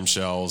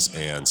clamshells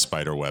and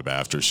spider web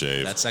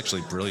aftershave. That's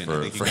actually brilliant.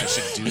 I think you guys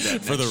should do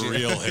that for the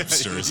real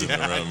hipsters in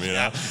the room. You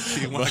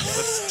know,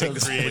 to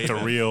create the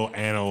real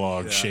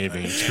analog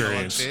shaving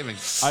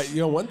experience.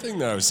 One thing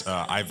that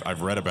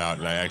I've read about,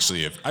 and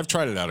I've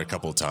tried it out a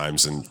couple of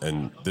times,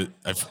 and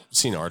I've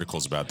seen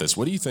articles about this.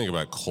 What do you think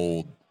about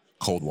cold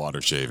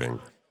water shaving?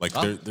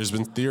 There's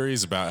been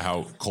theories about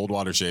how cold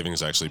water shaving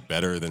is actually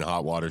better than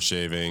hot water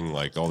shaving,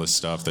 like all this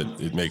stuff that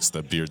it makes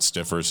the beard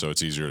stiffer so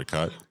it's easier to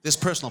cut. There's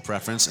personal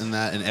preference in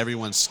that, and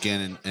everyone's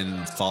skin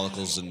and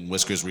follicles and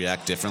whiskers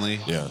react differently.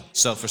 Yeah.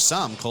 So for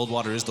some, cold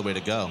water is the way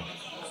to go.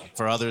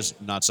 For others,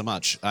 not so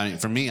much. I mean,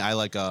 for me, I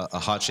like a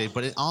hot shave,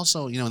 but it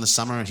also, in the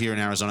summer here in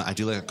Arizona, I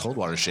do like a cold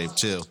water shave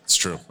too. It's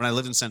true. When I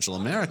lived in Central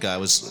America, I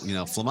was,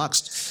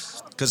 flummoxed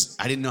because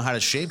I didn't know how to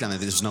shave down there.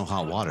 There's no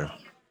hot water.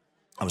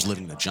 I was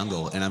living in the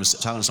jungle, and I was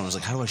talking to someone. I was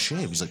like, "How do I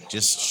shave?" He's like,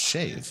 "Just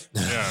shave."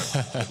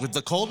 Yeah. With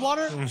the cold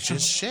water,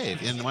 just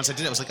shave. And once I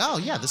did it, I was like, "Oh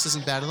yeah, this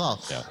isn't bad at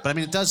all." Yeah. But I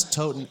mean, it does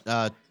tone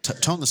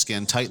the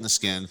skin, tighten the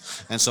skin,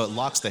 and so it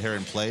locks the hair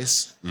in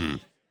place.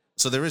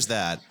 So there is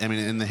that. I mean,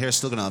 and the hair's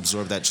still going to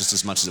absorb that just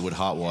as much as it would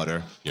hot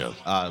water.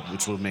 Yeah.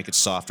 Which will make it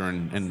softer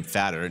and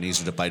fatter and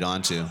easier to bite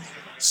onto.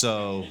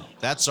 So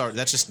that's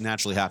just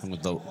naturally happened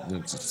with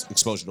the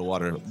exposure to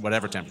water,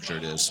 whatever temperature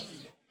it is.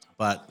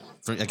 But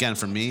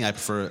for me, I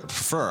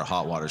prefer a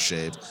hot water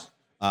shave.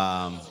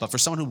 But for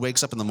someone who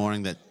wakes up in the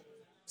morning that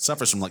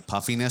suffers from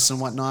puffiness and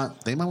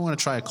whatnot, they might want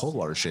to try a cold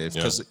water shave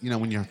because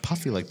when you're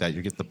puffy like that,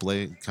 you get the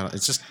blade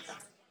it's just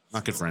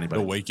not good for anybody.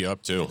 It'll wake you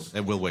up too.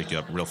 It will wake you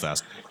up real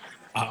fast.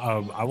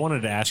 I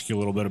wanted to ask you a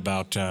little bit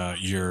about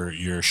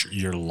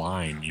your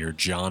line, your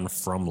John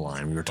From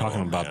line. We were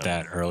talking about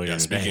that earlier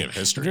today. Speaking of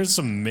history, there's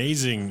some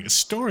amazing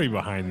story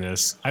behind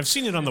this. I've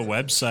seen it on the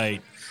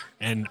website,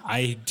 and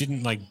I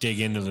didn't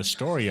dig into the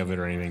story of it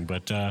or anything,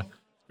 but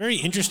very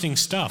interesting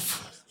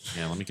stuff.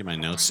 Yeah, let me get my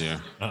notes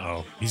here.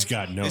 He's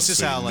got notes. This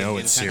is how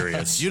it's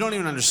serious. You don't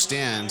even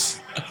understand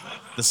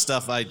the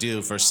stuff I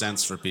do for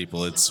sense for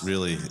people. It's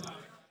really,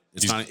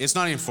 it's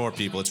not even for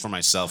people. It's for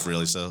myself,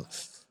 really. So.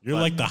 You're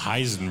like the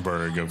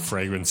Heisenberg of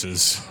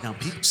fragrances. Now,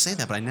 people say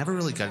that, but I never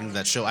really got into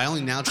that show. I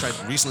only now tried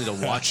recently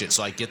to watch it,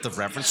 so I get the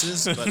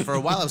references. But for a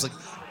while, I was like,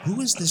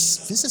 who is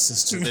this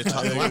physicist who they're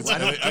talking about?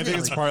 I think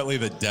it's partly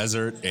the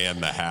desert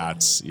and the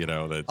hats,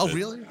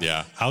 really?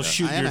 Yeah. I'll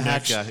shoot your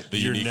next hat.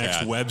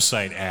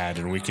 website ad,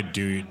 and we could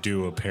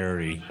do a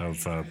parody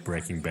of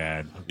Breaking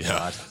Bad.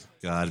 Yeah.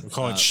 God. We'll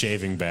call it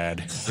Shaving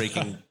Bad.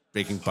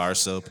 Breaking bar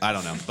soap. I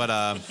don't know.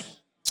 But,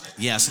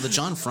 so the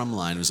John From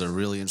line was a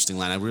really interesting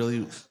line. I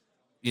really...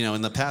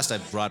 in the past,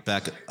 I've brought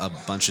back a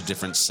bunch of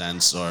different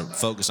scents or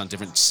focused on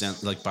different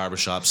scents, like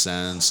barbershop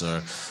scents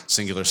or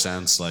singular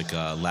scents like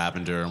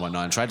lavender and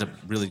whatnot, and tried to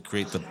really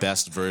create the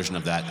best version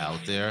of that out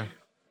there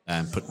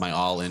and put my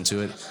all into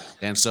it.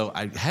 And so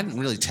I hadn't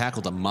really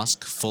tackled a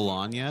musk full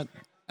on yet,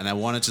 and I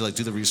wanted to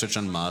do the research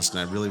on musk,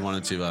 and I really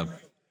wanted to,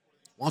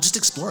 just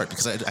explore it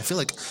because I feel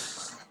like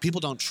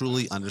people don't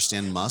truly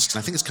understand musks,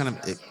 and I think it's kind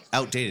of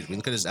outdated. We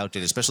look at it as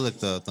outdated, especially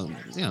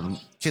the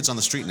kids on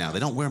the street now. They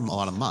don't wear a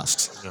lot of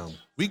musks. No.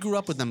 We grew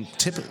up with them,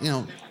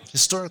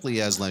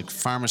 historically as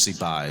pharmacy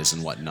buys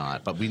and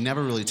whatnot, but we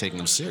never really taken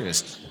them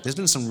serious. There's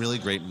been some really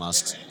great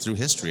musks through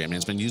history. I mean,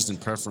 it's been used in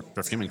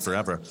perfuming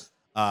forever.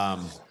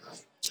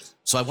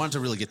 So I wanted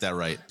to really get that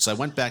right. So I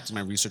went back to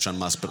my research on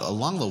musk, but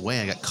along the way,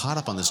 I got caught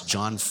up on this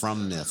John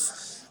From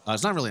myth.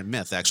 It's not really a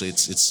myth, actually.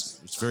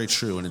 It's very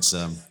true, and it's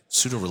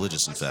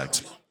pseudo-religious, in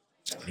fact.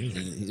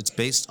 It's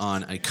based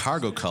on a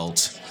cargo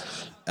cult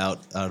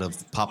out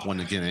of Papua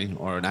New Guinea,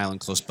 or an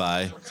island close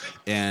by,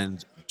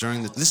 and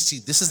during this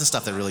is the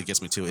stuff that really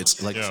gets me too. It's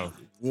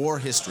war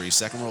history,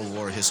 Second World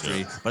War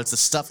history, but it's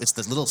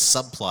the little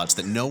subplots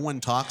that no one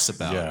talks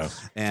about. Yeah.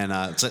 And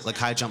it's like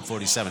High Jump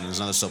 47. There's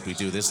another soap we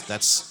do.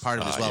 That's part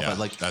of it as well. Yeah.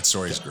 But that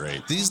story's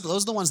great.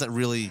 Those are the ones that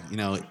really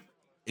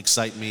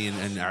excite me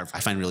and I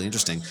find really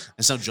interesting.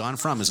 And so John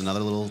From is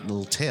another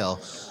little tale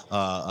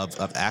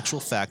of actual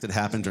fact that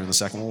happened during the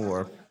Second World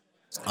War.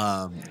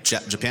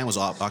 Japan was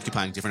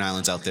occupying different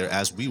islands out there,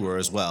 as we were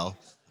as well.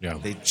 Yeah.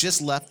 They just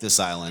left this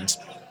island.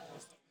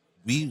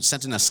 We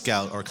sent in a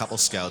scout or a couple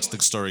scouts,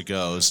 the story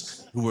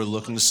goes, who were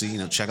looking to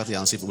see, check out the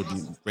island, see if it would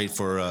be great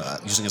for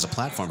using as a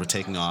platform for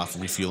taking off,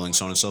 refueling,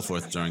 so on and so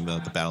forth during the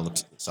Battle of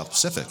the South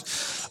Pacific.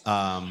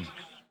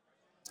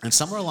 And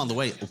somewhere along the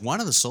way,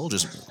 one of the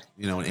soldiers,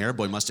 an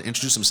airboy, must have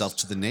introduced himself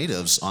to the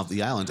natives of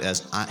the island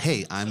as,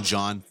 "Hey, I'm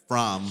John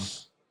From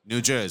New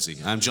Jersey.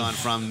 I'm John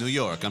from New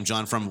York. I'm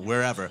John from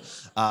wherever.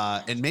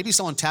 And maybe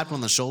someone tapped him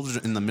on the shoulder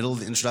in the middle of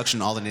the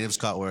introduction. All the natives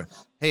caught were,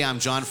 hey, I'm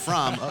John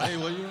from. Hey,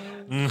 what you?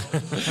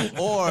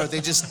 Or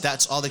they just,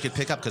 that's all they could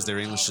pick up because their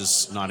English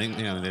is not, they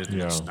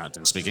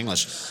didn't speak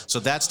English. So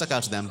that stuck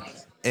out to them.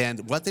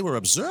 And what they were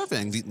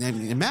observing,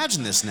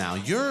 imagine this now.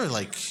 You're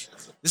like,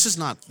 this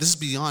is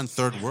beyond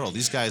third world.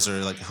 These guys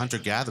are like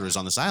hunter-gatherers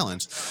on this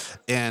island.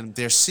 And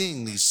they're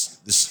seeing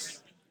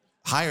this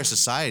higher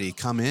society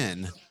come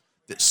in.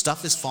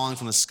 Stuff is falling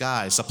from the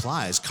sky,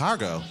 supplies,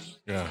 cargo,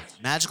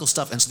 magical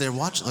stuff. And so they're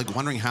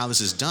wondering how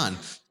this is done.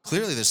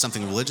 Clearly there's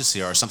something religious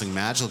here or something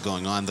magical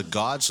going on. The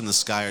gods from the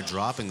sky are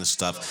dropping this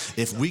stuff.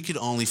 If we could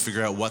only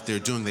figure out what they're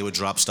doing, they would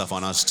drop stuff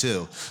on us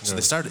too. So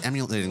they started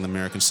emulating the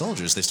American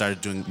soldiers. They started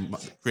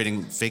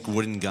creating fake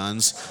wooden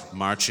guns,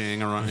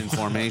 marching around in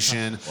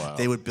formation. Wow.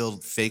 They would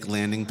build fake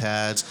landing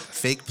pads,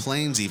 fake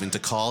planes even to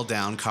call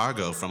down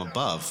cargo from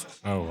above.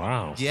 Oh,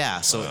 wow.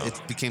 Yeah, so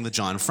it became the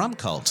John From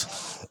cult,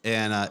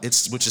 and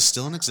which is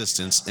still in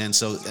existence. And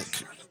so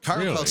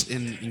cargo cults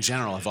in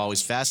general have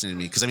always fascinated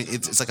me because, I mean,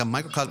 it's like a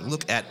microcosm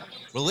look at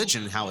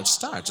religion and how it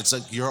starts. It's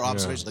like your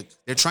observation. Like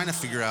they're trying to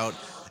figure out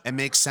and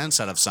make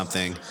sense out of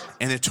something,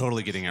 and they're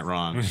totally getting it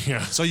wrong.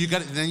 Yeah. So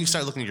then you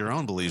start looking at your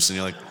own beliefs, and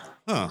you're like,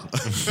 huh.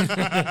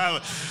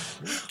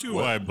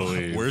 I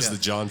believe? Where's the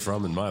John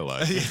From in my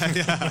life?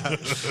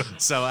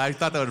 So I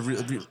thought that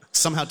would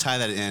somehow tie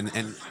that in.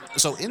 And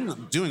so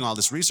in doing all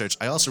this research,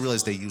 I also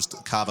realized they used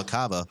kava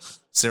kava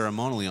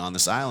ceremonially on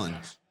this island.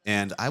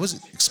 And I was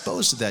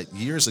exposed to that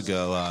years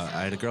ago.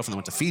 I had a girlfriend that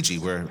went to Fiji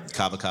where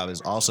kava kava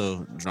is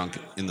also drunk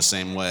in the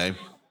same way.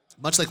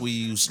 Much like we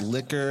use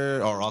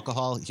liquor or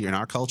alcohol here in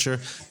our culture,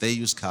 they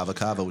use kava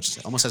kava,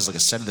 which almost has like a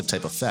sedative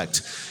type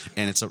effect.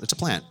 And it's a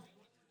plant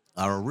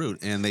or a root.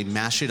 And they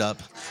mash it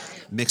up,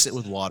 mix it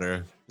with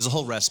water. There's a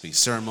whole recipe,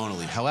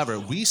 ceremonially. However,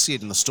 we see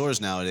it in the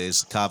stores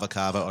nowadays, kava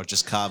kava or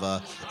just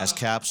kava as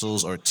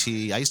capsules or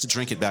tea. I used to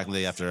drink it back in the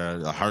day after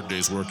a hard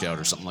day's workout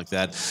or something like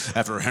that,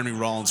 after a Henry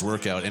Rollins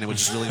workout, and it would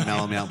just really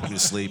mellow me out and put me to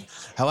sleep.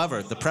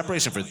 However, the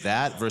preparation for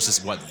that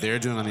versus what they're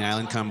doing on the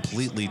island,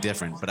 completely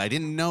different. But I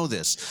didn't know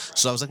this.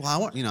 So I was like,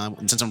 well,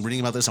 since I'm reading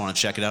about this, I want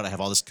to check it out. I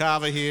have all this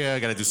kava here. I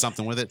got to do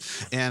something with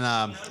it.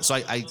 And so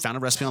I found a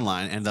recipe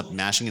online, ended up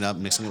mashing it up,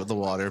 mixing it with the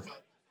water.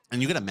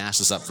 And you got to mash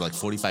this up for like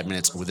 45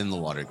 minutes within the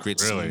water. It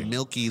creates some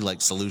milky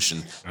like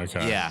solution.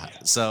 Okay. Yeah.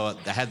 So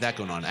I had that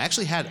going on. I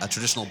actually had a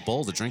traditional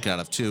bowl to drink it out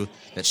of too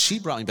that she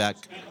brought me back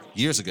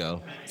years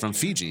ago from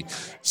Fiji.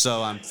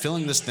 So I'm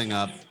filling this thing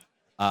up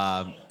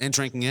and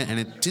drinking it, and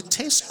it did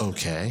taste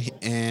okay.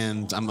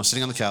 And I'm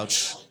sitting on the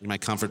couch in my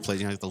comfort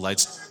place. The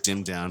lights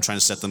dimmed down. I'm trying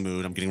to set the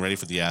mood. I'm getting ready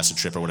for the acid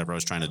trip or whatever I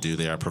was trying to do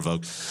there,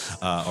 provoke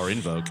or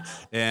invoke.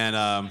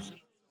 And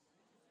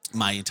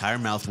my entire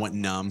mouth went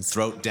numb,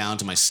 throat down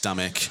to my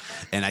stomach,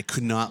 and I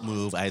could not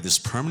move. I had this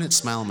permanent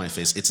smile on my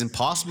face. It's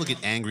impossible to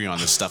get angry on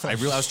this stuff. I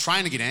was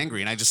trying to get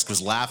angry, and I just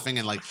was laughing,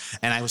 and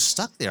I was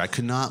stuck there. I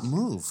could not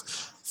move.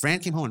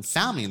 Fran came home and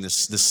found me in this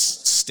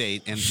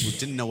state and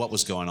didn't know what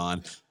was going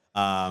on.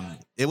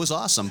 It was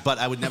awesome, but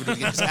I would never do it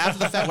again. Because after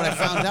the fact, what I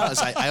found out is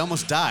I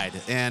almost died.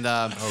 And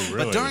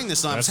really? But during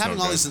this time, I was having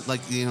all these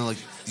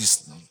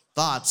these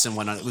thoughts and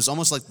whatnot. It was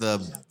almost like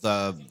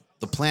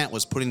the plant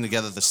was putting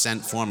together the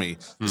scent for me,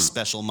 the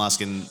special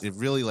musk, and it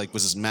really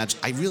was this magic.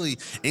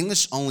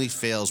 English only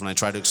fails when I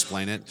try to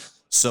explain it.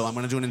 So I'm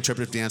going to do an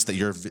interpretive dance that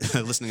your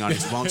listening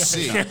audience won't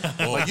see,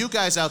 but you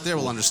guys out there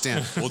will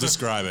understand. We'll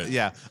describe it.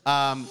 Yeah.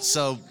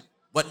 So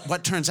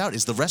what turns out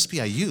is the recipe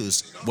I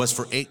used was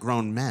for 8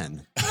 grown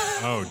men.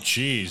 Oh,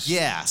 geez.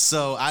 Yeah.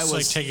 So it's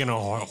like taking a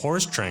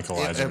horse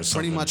tranquilizer. It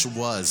pretty much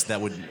was.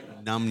 That would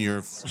numb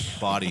your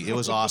body. It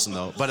was awesome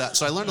though. But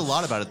so I learned a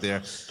lot about it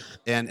there.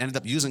 And ended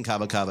up using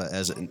kava kava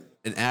as an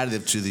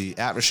additive to the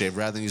aftershave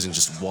rather than using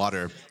just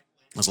water,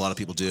 as a lot of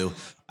people do.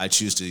 I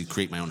choose to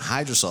create my own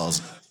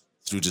hydrosols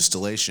through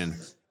distillation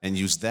and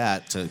use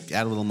that to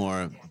add a little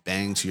more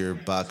bang to your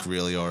buck,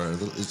 really, or a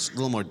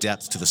little more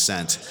depth to the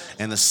scent.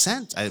 And the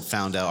scent I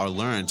found out or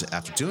learned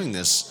after doing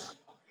this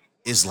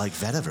is like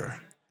vetiver.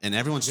 And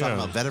everyone's talking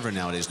about vetiver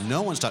nowadays.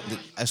 No one's talking.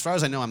 As far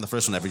as I know, I'm the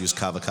first one to ever use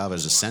kava kava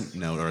as a scent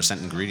note or a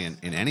scent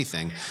ingredient in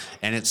anything.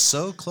 And it's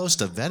so close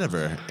to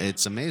vetiver.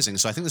 It's amazing.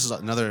 So I think this is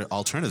another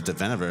alternative to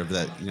vetiver.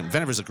 That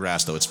vetiver is a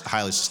grass, though. It's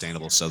highly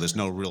sustainable, so there's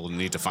no real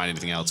need to find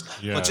anything else.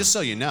 Yeah. But just so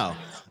you know,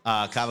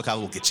 kava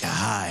kava will get you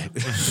high.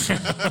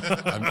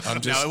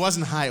 No, it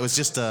wasn't high. It was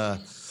just I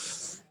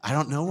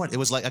don't know what it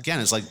was like. Again,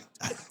 it's like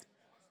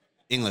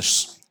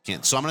English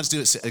can't. So I'm going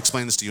to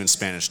explain this to you in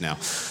Spanish now.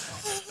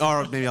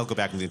 Or maybe I'll go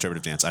back to the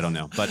interpretive dance. I don't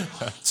know. But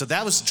so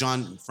that was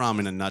John From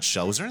in a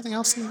nutshell. Was there anything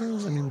else? I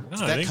mean, did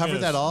that cover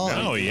that all?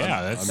 Oh,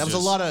 yeah. That was a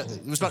lot of.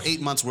 It was about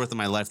 8 months worth of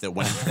my life that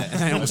went.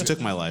 And I almost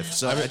took my life.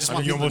 So I just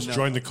want you almost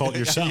joined the cult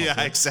yourself.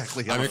 Yeah,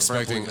 exactly. I'm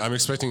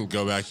expecting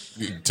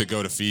to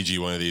go to Fiji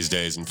one of these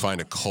days and find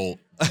a cult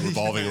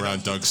revolving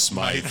around Doug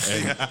Smythe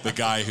and the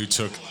guy who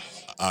took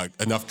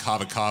enough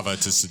kava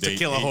to sedate To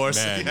kill a 8 horse.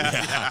 men.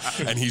 Yeah.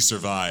 And he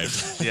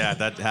survived. Yeah,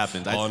 that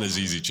happened. On his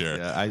easy chair.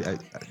 Yeah,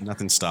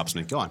 nothing stops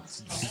me. Go on.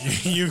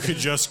 You could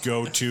just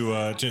go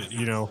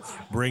to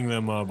bring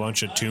them a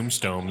bunch of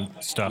tombstone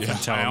stuff and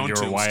tell them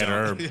you're a Wyatt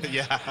Earp.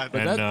 Yeah.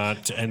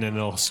 And then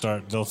they'll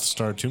start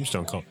a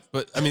tombstone cult.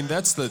 But I mean,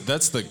 that's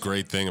the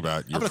great thing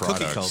about your How about a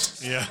cookie products.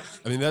 cult? Yeah.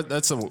 I mean,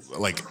 that's a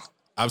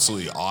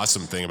absolutely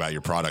awesome thing about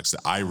your products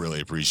that I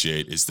really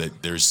appreciate is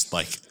that there's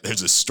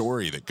a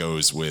story that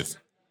goes with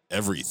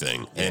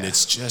everything, and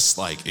it's just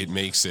like it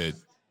makes it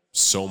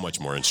so much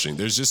more interesting.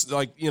 There's just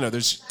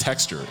there's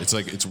texture. It's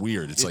like it's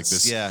weird. It's like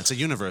this. Yeah, it's a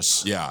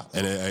universe. Yeah,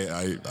 and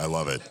I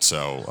love it.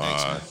 So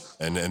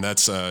and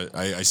that's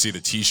I see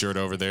the T-shirt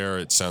over there.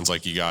 It sounds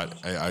like you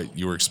got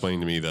you were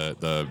explaining to me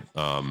the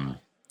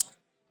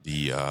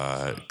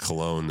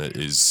cologne that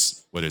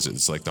is, what is it?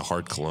 It's like the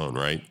hard cologne,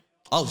 right?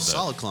 Oh,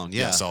 solid cologne,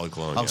 yeah. Yeah, solid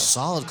cologne. Oh, yeah.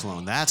 solid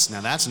cologne. That's an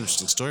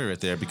interesting story right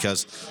there,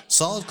 because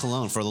solid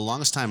cologne for the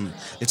longest time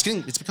it's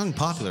becoming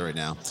popular right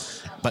now.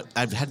 But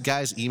I've had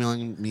guys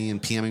emailing me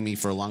and PMing me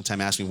for a long time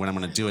asking me when I'm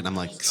going to do it, and I'm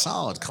like,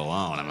 solid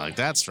cologne. I'm like,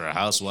 that's for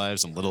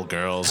housewives and little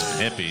girls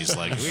and hippies.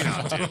 Like, we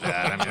don't do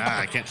that. I mean,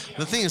 I can't.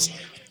 The thing is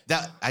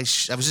that I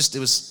was just, it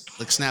was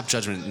like snap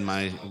judgment in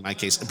my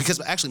case, because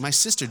actually my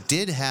sister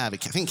did have, I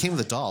think it came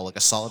with a doll, like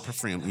a solid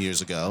perfume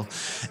years ago,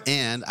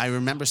 and I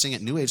remember seeing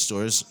at New Age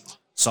stores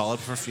solid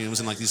perfumes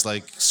in like these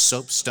like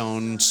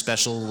soapstone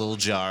special little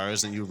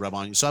jars that you rub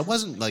on. So I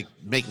wasn't like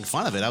making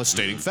fun of it. I was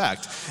stating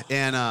fact.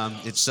 And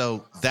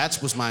so that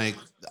was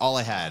all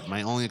I had.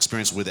 My only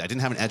experience with it. I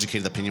didn't have an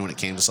educated opinion when it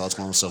came to solid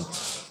cologne.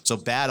 So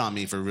bad on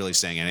me for really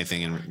saying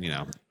anything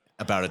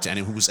about it to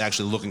anyone who was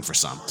actually looking for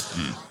some.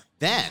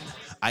 Then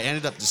I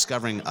ended up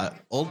discovering an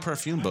old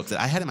perfume book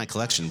that I had in my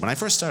collection. When I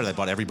first started, I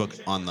bought every book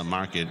on the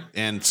market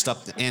and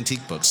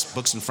antique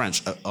books in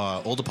French,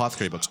 old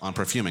apothecary books on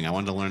perfuming. I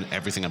wanted to learn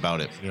everything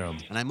about it. Yeah.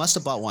 And I must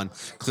have bought one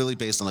clearly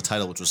based on the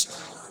title, which was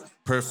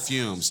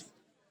Perfumes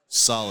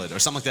Solid or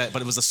something like that.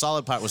 But it was the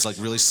solid part was like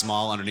really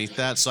small underneath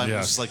that. So I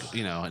was just like,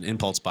 an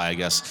impulse buy, I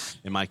guess,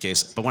 in my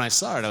case. But when I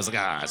saw it, I was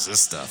like, it's this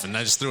stuff. And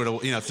I just threw it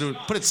away,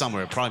 put it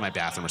somewhere, probably my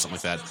bathroom or something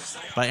like that.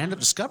 But I ended up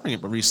discovering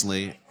it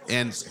recently.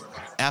 And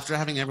after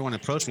having everyone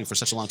approach me for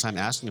such a long time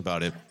asking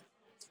about it,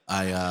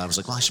 I was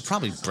like, well, I should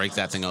probably break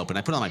that thing open.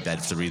 I put it on my bed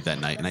to read that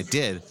night, and I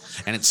did,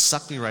 and it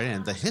sucked me right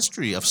in. The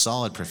history of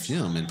solid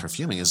perfume and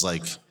perfuming is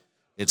like,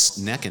 it's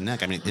neck and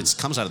neck. I mean, it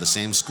comes out of the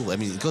same school. I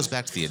mean, it goes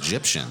back to the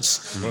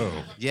Egyptians.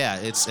 Whoa. Yeah,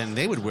 and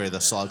they would wear the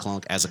solid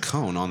cologne as a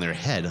cone on their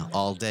head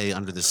all day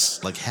under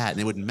this like hat, and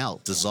it would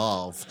melt,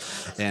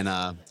 dissolve,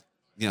 and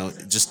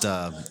just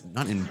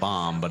not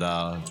embalm, but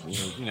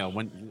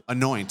when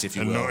anoint, if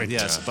you will. Anoint,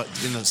 yes, yeah. but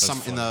in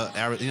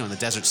the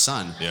desert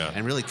sun, Yeah.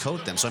 and really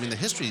coat them. So I mean, the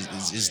history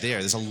is there.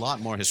 There's a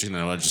lot more history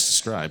than what I just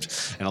described,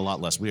 and a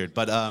lot less weird.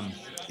 But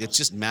it's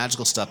just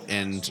magical stuff,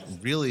 and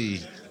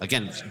really,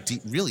 again,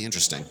 really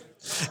interesting.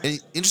 And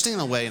interesting in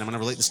a way, and I'm going to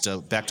relate this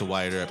back to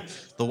Wyatt Earp.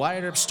 The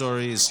Wyatt Earp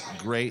story is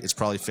great. It's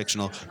probably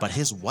fictional, but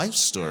his wife's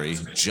story,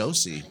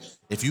 Josie,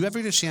 if you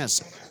ever get a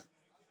chance,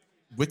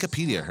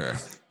 Wikipedia her.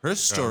 Her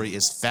story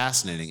is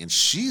fascinating, and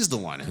she's the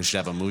one who should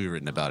have a movie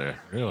written about her.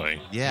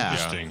 Really? Yeah.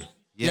 Interesting.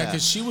 Yeah,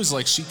 because she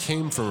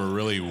came from a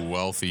really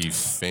wealthy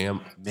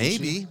family.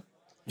 Maybe.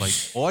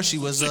 Or she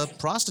was a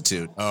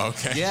prostitute. Oh,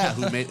 okay. Yeah,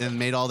 who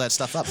made all that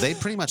stuff up. They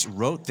pretty much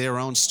wrote their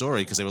own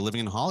story because they were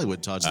living in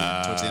Hollywood towards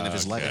the end of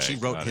his life. And she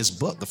wrote his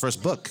book, the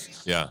first book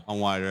on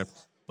Wyatt Earp.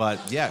 But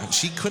yeah,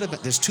 she could have been.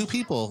 There's two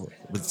people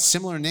with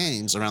similar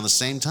names around the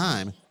same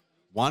time.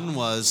 One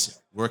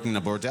was working in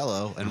a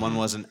bordello, and one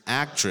was an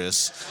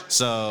actress.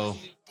 So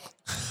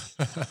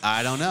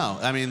I don't know.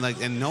 I mean,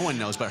 and no one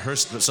knows but her.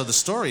 So the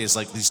story is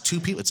like these two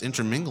people. It's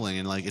intermingling,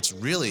 and it's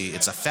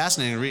a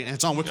fascinating read. And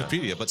it's on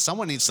Wikipedia, but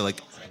someone needs to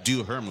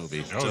do her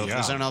movie. Oh, so yeah. if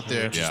there's anyone out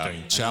there,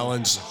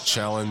 Challenge.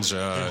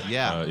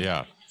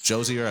 Yeah.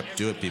 Josie Earp,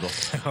 do it, people.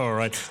 All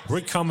right,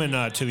 we're coming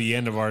to the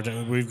end of our.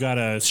 We've got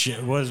a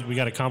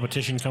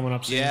competition coming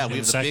up soon. Yeah, we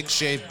have the Big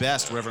Shave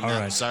Best wherever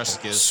Matt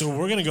Sarsic is. So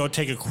we're gonna go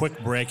take a quick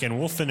break, and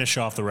we'll finish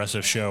off the rest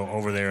of the show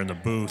over there in the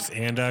booth.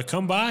 And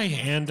come by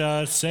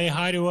and say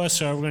hi to us.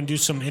 We're gonna do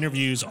some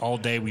interviews all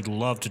day. We'd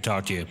love to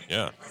talk to you.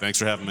 Yeah. Thanks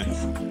for having me.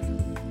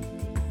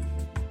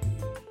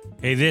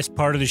 Hey, this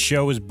part of the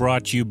show is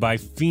brought to you by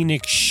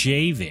Phoenix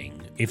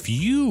Shaving. If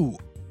you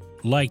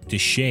like to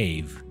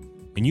shave,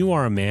 and you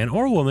are a man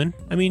or a woman,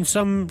 I mean,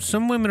 some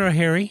women are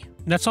hairy.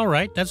 That's all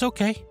right. That's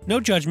okay. No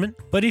judgment.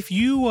 But if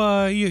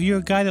you're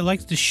a guy that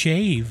likes to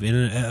shave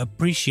and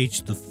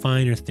appreciates the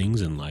finer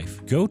things in life,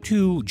 go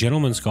to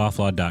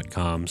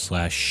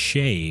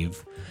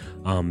gentlemanscofflaw.com/shave.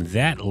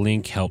 That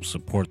link helps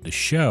support the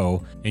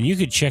show, and you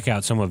could check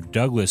out some of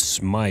Douglas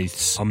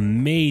Smythe's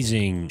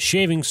amazing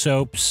shaving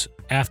soaps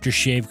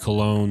aftershave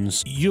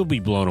colognes. You'll be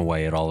blown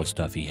away at all the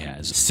stuff he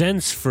has.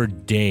 Scents for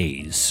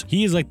days.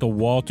 He is like the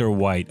Walter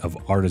White of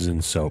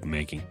artisan soap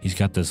making. He's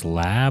got this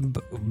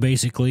lab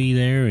basically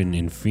there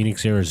in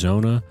Phoenix,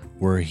 Arizona,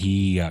 where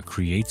he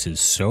creates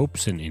his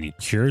soaps and he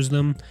cures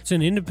them. It's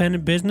an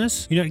independent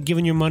business. You're not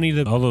giving your money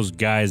to all those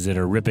guys that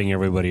are ripping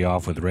everybody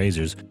off with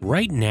razors.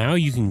 Right now,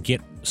 you can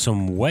get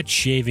some wet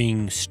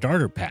shaving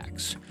starter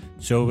packs.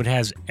 So it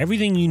has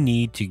everything you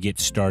need to get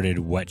started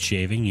wet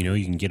shaving. You know,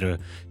 you can get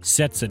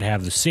sets that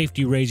have the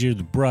safety razor,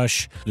 the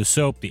brush, the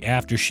soap, the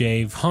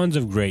aftershave. Tons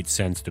of great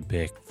scents to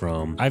pick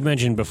from. I've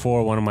mentioned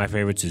before, one of my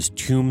favorites is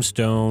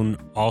Tombstone.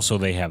 Also,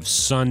 they have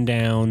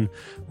Sundown,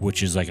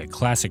 which is like a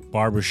classic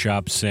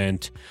barbershop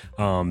scent.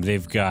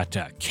 They've got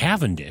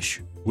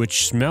Cavendish,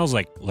 which smells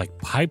like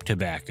pipe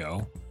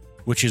tobacco,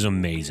 which is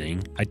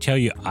amazing. I tell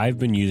you, I've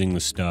been using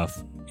the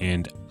stuff,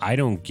 and I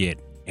don't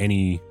get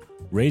any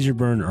razor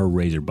burn or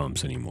razor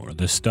bumps anymore.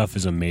 This stuff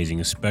is amazing,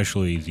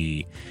 especially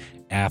the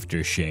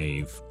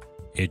aftershave.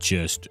 It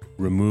just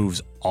removes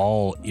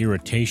all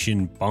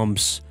irritation,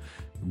 bumps,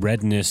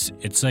 redness.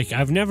 It's like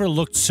I've never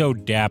looked so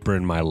dapper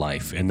in my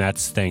life, and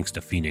that's thanks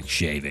to Phoenix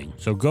Shaving.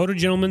 So go to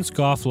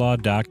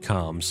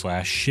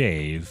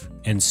gentlemanscofflaw.com/shave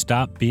and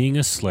stop being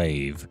a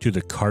slave to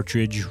the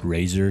cartridge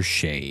razor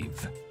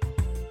shave.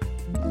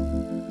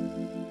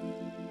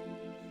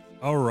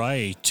 All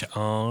right.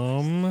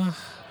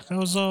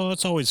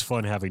 It's always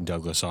fun having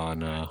Douglas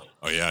on. Oh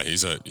yeah,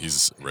 he's a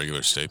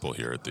regular staple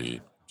here at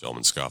the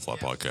Gentleman's Scofflaw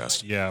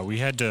podcast. Yeah,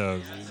 we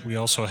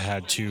also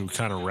had to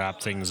kind of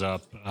wrap things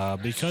up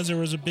because there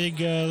was a big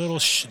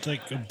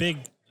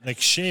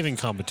shaving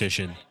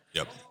competition.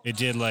 Yep. It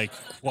did like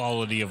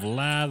quality of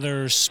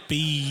lather,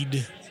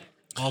 speed,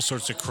 all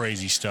sorts of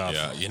crazy stuff.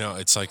 Yeah,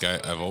 it's like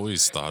I've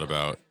always thought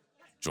about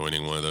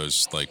joining one of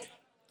those like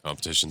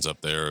competitions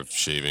up there of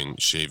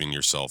shaving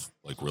yourself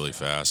like really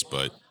fast,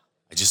 but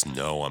I just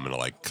know I'm going to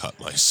like cut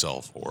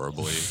myself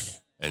horribly,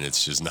 and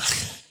it's just not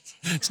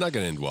going to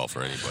end well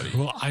for anybody.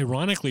 Well,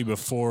 ironically,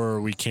 before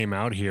we came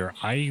out here,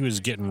 I was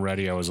getting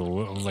ready. I was a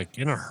little like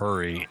in a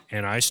hurry,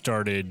 and I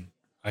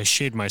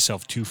shaved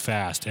myself too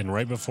fast. And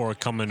right before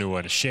coming to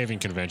a shaving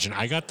convention,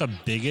 I got the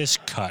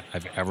biggest cut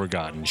I've ever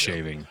gotten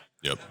shaving.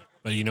 Yep.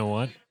 But you know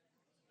what?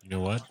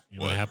 What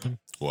happened?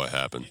 What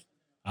happened?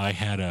 I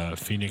had a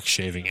Phoenix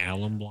Shaving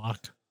alum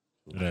block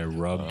that I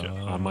rubbed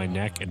on my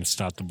neck, and it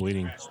stopped the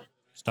bleeding.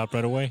 Stopped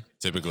right away?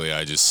 Typically,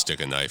 I just stick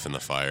a knife in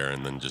the fire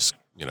and then just,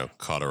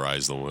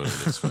 cauterize the wound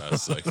as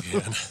fast as I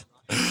can.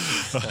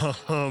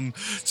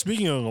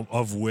 Speaking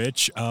of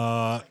which,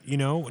 now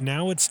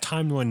it's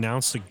time to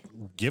announce the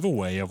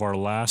giveaway of our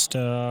last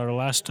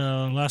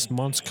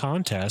month's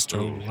contest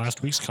or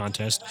last week's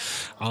contest.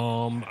 They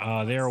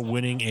are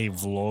winning a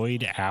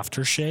Vloid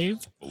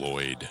aftershave.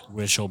 Vloid.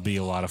 Which will be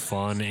a lot of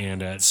fun,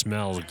 and it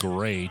smells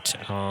great.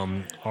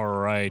 All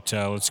right,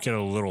 let's get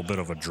a little bit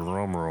of a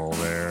drum roll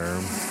there.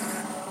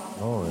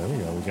 Oh, there we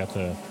go. We got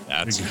the.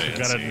 That's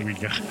fancy. We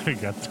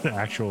got the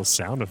actual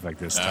sound effect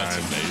this time. That's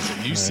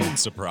amazing. You seem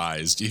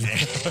surprised. I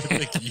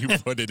think you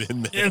put it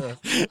in there.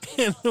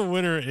 And the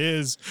winner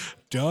is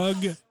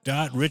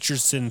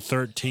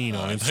Doug.Richardson13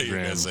 on Instagram. I thought you were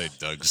going to say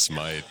Doug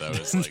Smythe. I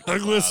was like,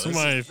 Douglas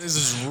Smythe. This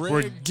is rigged.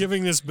 We're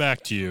giving this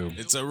back to you.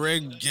 It's a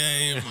rigged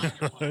game.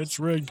 It's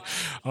rigged.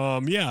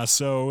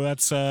 So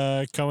that's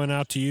coming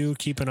out to you.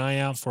 Keep an eye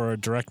out for a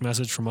direct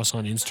message from us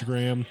on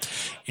Instagram.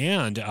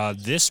 And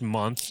this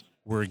month,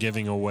 we're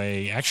giving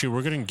away,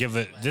 we're going to give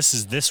it,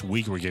 this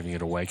week we're giving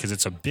it away because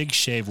it's a Big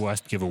Shave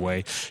West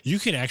giveaway. You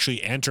can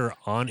actually enter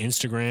on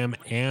Instagram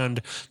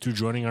and through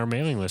joining our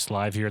mailing list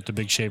live here at the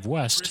Big Shave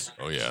West.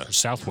 Oh, yeah.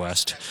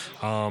 Southwest.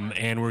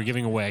 And we're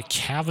giving away a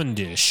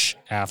Cavendish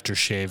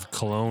aftershave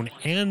cologne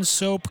and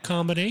soap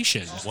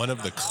combination. One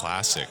of the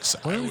classics,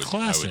 I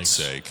would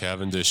say.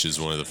 Cavendish is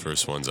one of the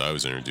first ones I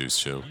was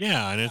introduced to.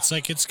 Yeah, and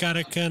it's got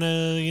a kind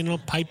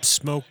of, pipe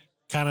smoke,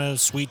 kind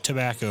of sweet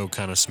tobacco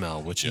kind of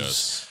smell, which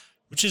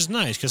is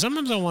nice, because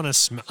sometimes I want to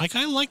smell,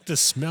 I like the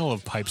smell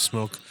of pipe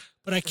smoke,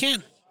 but I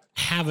can't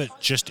have it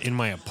just in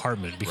my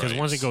apartment, because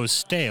once it goes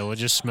stale, it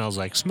just smells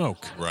like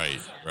smoke. Right.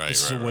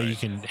 This is a way you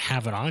can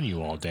have it on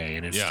you all day,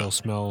 and it still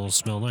smell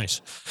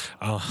nice.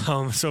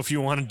 So if you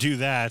want to do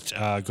that,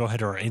 go ahead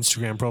to our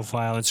Instagram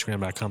profile,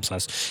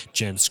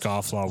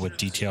 instagram.com/GentScofflaw with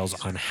details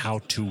on how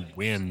to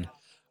win.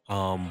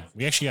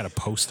 We actually got to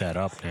post that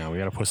up now. We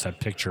got to post that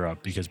picture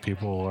up because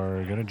people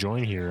are going to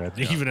join here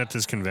even at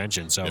this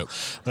convention. So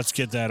let's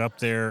get that up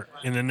there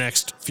in the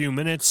next few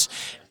minutes.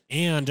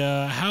 And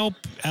how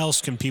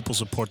else can people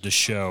support the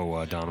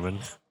show, Donovan?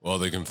 Well,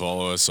 they can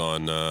follow us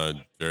on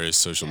various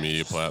social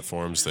media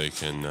platforms. They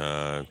can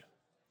go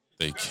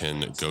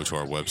to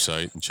our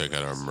website and check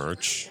out our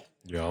merch,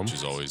 which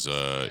is always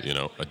a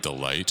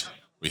delight.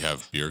 We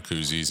have beer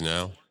koozies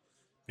now.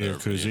 Beer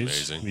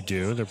koozies. We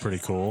do. They're pretty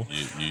cool.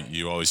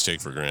 You always take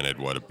for granted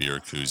what a beer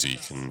koozie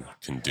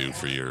can do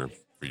for your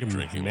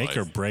drinking life. Make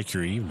or break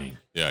your evening.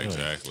 Yeah, really.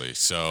 Exactly.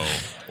 So,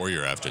 or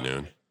your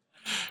afternoon.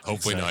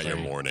 Hopefully not your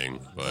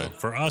morning, but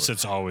for us,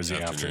 it's always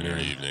the afternoon or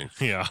evening.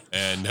 Yeah.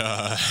 And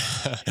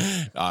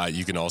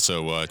you can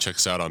also check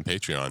us out on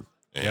Patreon.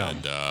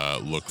 and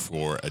look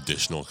for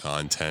additional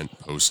content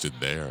posted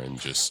there, and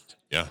just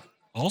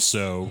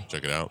Also,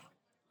 check it out.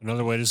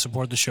 Another way to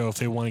support the show, if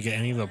they want to get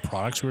any of the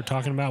products we were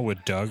talking about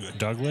with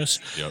Douglas,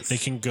 they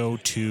can go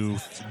to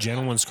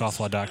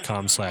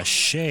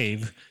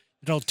gentlemanscofflaw.com/shave.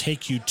 It'll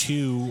take you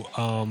to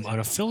an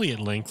affiliate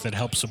link that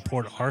helps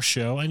support our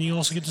show, and you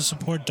also get to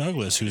support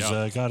Douglas, who's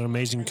got an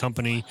amazing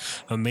company,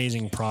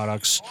 amazing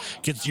products.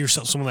 Get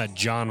yourself some of that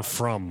John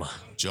Frum.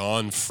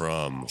 John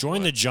Frum.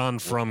 Join the John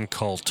Frum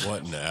cult.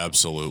 What an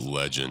absolute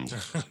legend.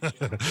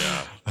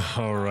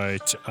 All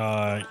right.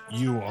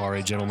 You are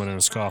a gentleman and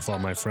a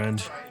scofflaw, my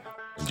friend.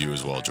 And you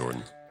as well,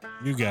 Jordan.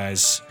 You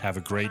guys have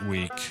a great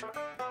week.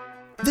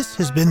 This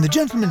has been the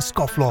Gentleman's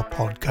Scofflaw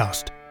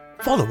Podcast.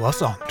 Follow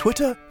us on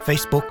Twitter,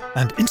 Facebook,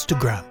 and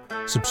Instagram.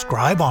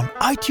 Subscribe on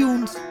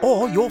iTunes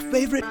or your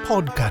favorite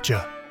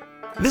podcatcher.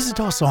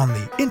 Visit us on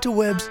the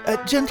interwebs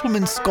at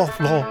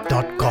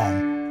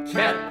gentlemanscofflaw.com.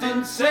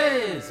 Captain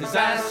says his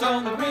ice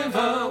on the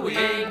river. We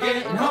ain't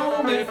getting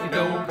home if we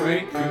don't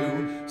break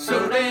through.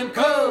 So damn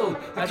cold,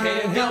 I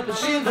can't help but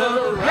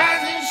shiver.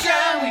 Rise and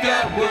shine, we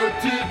got work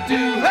to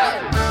do.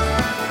 Hey!